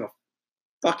recording a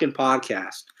fucking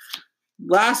podcast.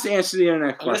 Last answer to the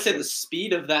internet I'm gonna say question. the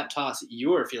speed of that toss.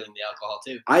 You were feeling the alcohol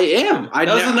too. I am.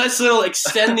 That was a nice little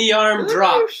extend the arm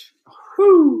drop.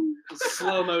 Whew.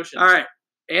 Slow motion. All right.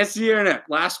 Answer the internet.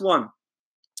 Last one.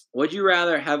 Would you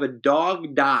rather have a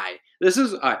dog die? This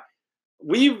is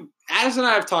Addis and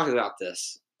I have talked about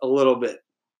this a little bit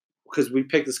because we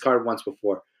picked this card once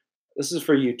before. This is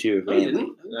for you too, No, you mainly.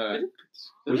 didn't. All right.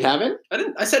 We haven't? I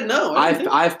didn't. I said no. I didn't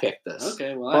I've picked this. think-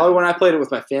 okay. Well, Probably when I played it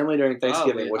with my family during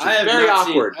Thanksgiving, which I is have very not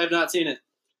seen- awkward. I have not seen it.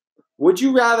 Would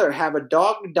you rather have a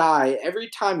dog die every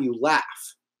time you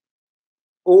laugh,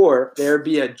 or there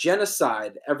be a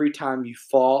genocide every time you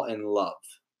fall in love?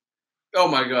 Oh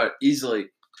my god, easily.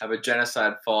 have a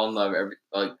genocide fall in love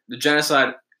the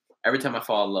genocide every time I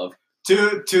fall in love.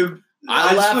 just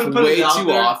I laugh wanna put way it out too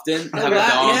there. often to have a I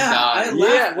dog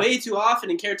laugh die. way too often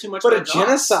and care too much But a about dogs.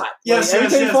 genocide. Yes, Like, every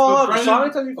yes, time you yes, fall in but love, Brendan- Sean,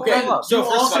 every time you fall Okay, in love. so You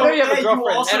for also, some- I know you have a you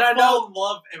girlfriend, also and I fall in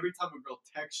love every time a girl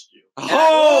texts you.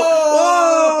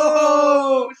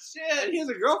 Oh, shit! he has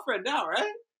a girlfriend now,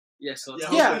 right? Yeah, so Yeah,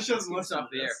 let's Yeah. hopefully she doesn't keep this listen up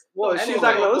to the air. this. Well, she's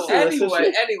not gonna listen to this. so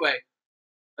she- Anyway,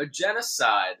 a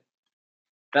genocide.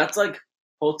 That's like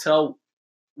Hotel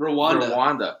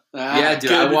Rwanda. Yeah,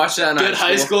 dude, I watched that in Good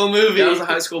high school movie. That was a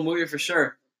high school movie for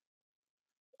sure.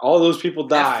 all those people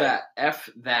died. F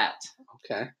that.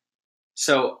 Okay.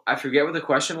 So I forget what the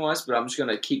question was, but I'm just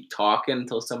gonna keep talking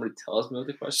until somebody tells me what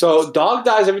the question. So dog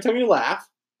dies every time you laugh,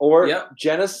 or Yep.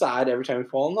 genocide every time you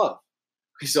fall in love.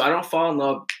 Okay, so I don't fall in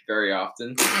love very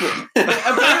often.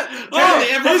 Apparently,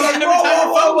 every time your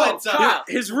phone lights up.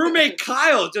 His roommate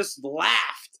Kyle just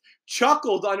laughed,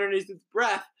 chuckled underneath his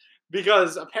breath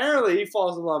because apparently he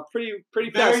falls in love pretty Very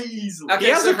fast. easily. Okay.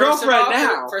 He has a first of girlfriend all,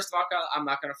 now. First of all, Kyle, I'm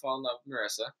not gonna fall in love with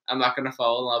Marissa. I'm not gonna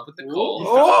fall in love with Nicole.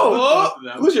 Oh,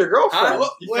 who's your girlfriend? Huh?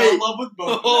 You fell in love with both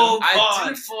of them. I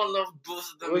did fall in love with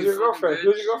both of them. Who's you your girlfriend? fucking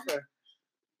bitch. Who's your girlfriend?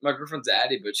 My girlfriend's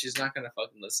Addie, but she's not gonna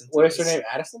fucking listen to What's her this. name?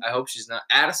 Addison. I hope she's not.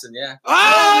 Addison, yeah.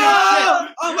 Oh,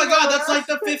 shit. Oh my god, that's like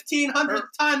the 1500th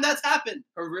time that's happened.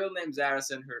 Her real name's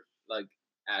Addison. Her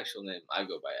actual name, I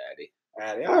go by Addie.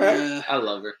 Addie. All right. I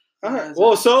love her. All right.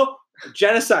 Well, so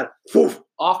genocide. Poof,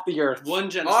 off the earth. One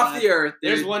genocide. Off the earth.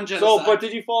 There's dude. one genocide. So, but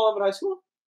did you fall in love in high school?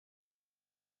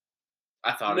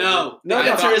 I thought No. No, The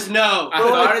no. answer is no. I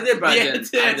thought I did, but I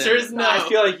didn't. The I answer is didn't. no. I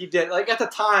feel like you did. Like at the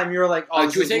time, you were like, "Oh, Can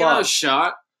this we is take another love."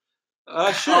 shot?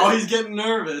 Sure. Oh, he's getting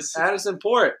nervous. Addison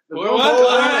Port. Boy, what?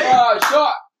 All right.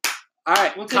 Shot. All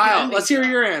right, We'll take an Kyle. ending Let's hear shot.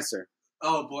 your answer.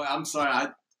 Oh boy, I'm sorry. I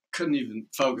couldn't even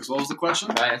focus. What was the question?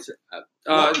 My answer.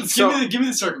 Give me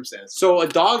the circumstance. So a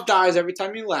dog dies every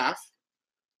time you laugh,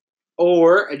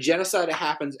 or a genocide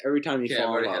happens every time you Okay, I fall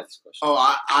in already love. had this question.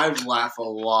 Oh, I laugh a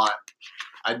lot.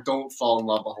 I don't fall in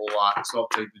love a whole lot, so I'll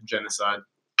take the genocide.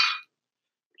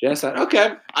 Genocide.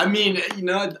 Okay. I mean,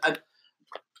 yeah,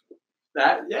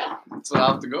 that's what I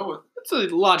have to go with. That's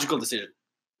a logical decision.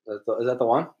 Is that the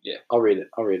one? Yeah. I'll read it.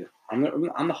 I'm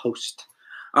the host.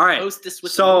 All right. Hostess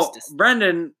with the So hostess.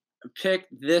 Brendan picked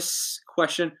this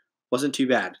question. Wasn't too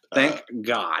bad. Thank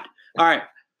God. All right.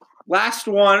 Last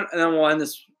one, and then we'll end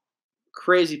this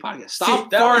crazy podcast. Stop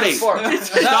That was a farting. fart. That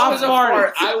Stop was a farting.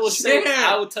 fart. I will say. Share.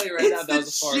 I will tell you right now that was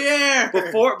a fart.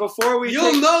 chair. Before we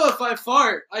You'll take- know if I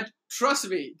fart. Trust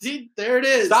me. See, there it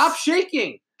is. stop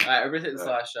shaking. All right, everything this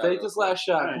last shot. Take this last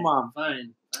shot. All Come on.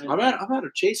 Fine. I'm out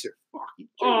of chaser. Fuck you.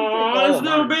 Oh, it's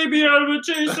no baby out of a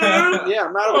chaser. Yeah,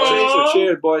 I'm out of a chaser.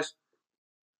 Cheers, boys.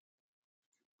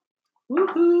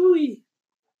 Woohoo!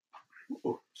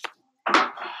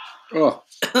 Oh.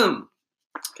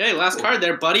 Okay, last card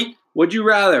there, buddy. Would you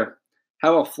rather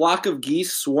have a flock of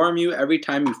geese swarm you every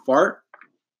time you fart,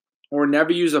 or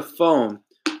never use a phone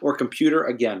or computer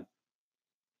again?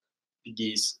 The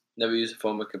geese. Never use a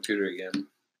phone or computer again.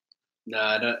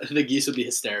 Nah, no, the geese would be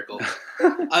hysterical.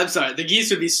 I'm sorry, the geese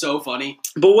would be so funny.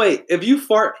 But wait, if you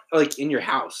fart like in your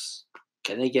house,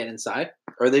 can they get inside,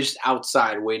 or are they just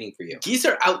outside waiting for you? Geese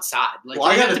are outside. Like Well,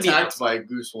 I they got have to be attacked outside. by a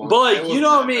goose once. But It like wasn't you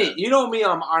know that me, bad.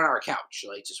 I'm on our couch,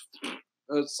 like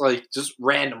it's like just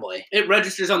randomly. It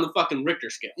registers on the fucking Richter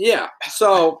scale. Yeah.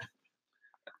 So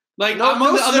Like no, I'm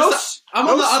on the other no, side. I'm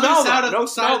no on the other smell, side though. of No the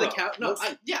side of the smell, couch. though.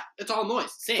 No, yeah, it's all noise.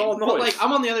 Same. all But noise. like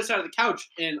I'm on the other side of the couch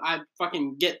and I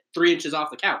fucking get 3 inches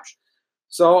off the couch.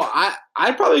 So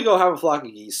I'd probably go have a flock of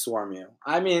geese swarm you.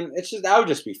 I mean, it's just that would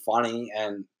just be funny,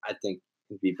 and I think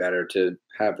it'd be better to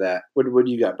have that. What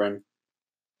do you got, Brendan?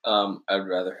 I'd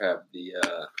rather have the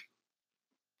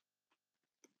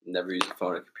never use a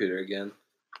phone or computer again.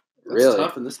 That's Really?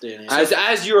 tough in this day and age.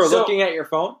 As you were So- looking at your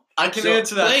phone? I can So,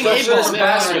 answer that playing question Able this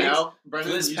past right week- now.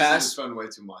 Brendan this uses past- his phone way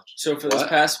too much. So for this What?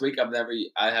 past week,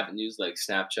 I haven't used like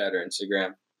Snapchat or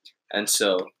Instagram, and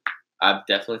so I've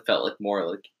definitely felt like more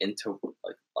like into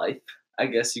like life, I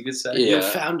guess you could say. Yeah. You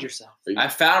found yourself. I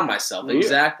found myself Are you-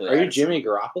 exactly. Are you Jimmy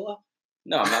Garoppolo?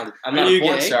 No, I'm not. I'm Are not a you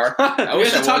porn gay? star. I Do we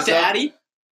wish have to I talk was, to though. Addie?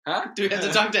 Huh? Do we have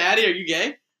to talk to Addie? Are you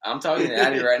gay? I'm talking to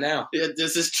Addie right now. Yeah,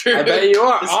 this is true. I bet you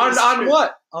are. This On is on true.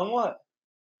 what? On what?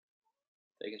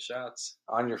 Taking shots.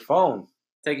 On your phone.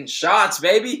 Taking shots,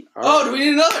 baby. Oh, do we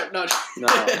need another? No. No.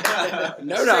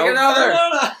 Let's no. take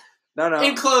another. No.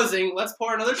 In closing, let's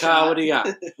pour another shot. Kyle, what do you got?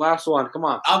 Last one. Come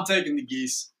on. I'm taking the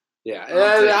geese. Yeah. I'm taking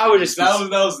I the would geese. just.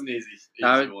 That was an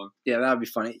easy one. Yeah, that would be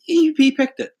funny. He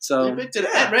picked it. So You picked it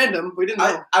at random. We didn't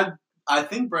know. I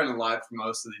think Brendan lied for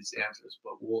most of these answers,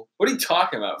 but we'll What are you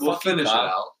talking about? we'll Fucking finish it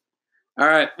Bob. out. all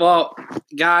right. Well,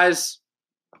 guys,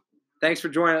 Thanks for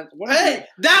joining us. Hey,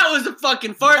 that was a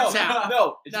fucking fart No, sound.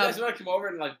 no. Did you No. guys want to come over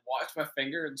and like watch my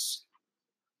finger and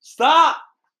Stop.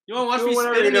 You want to watch Do me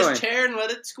whatever spin in you're this doing. chair and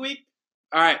let it squeak?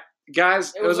 All right,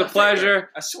 guys. It was a my pleasure. finger.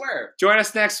 I swear. Join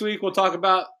us next week. We'll talk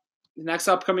about the next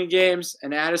upcoming games.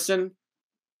 And Addison,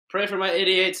 Pray for my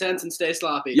 88 cents and stay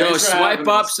sloppy. Yo, Thanks for swipe having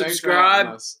up, us. Thanks for subscribe.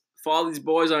 having us. Follow these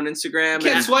boys on Instagram.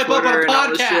 Can't and swipe up on a Twitter and all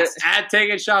this podcast.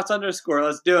 shit. @TakingShots_.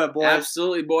 Let's do it, boys.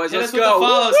 Absolutely, boys. Hit Let's us with the go.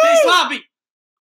 follow. Woo! Stay sloppy.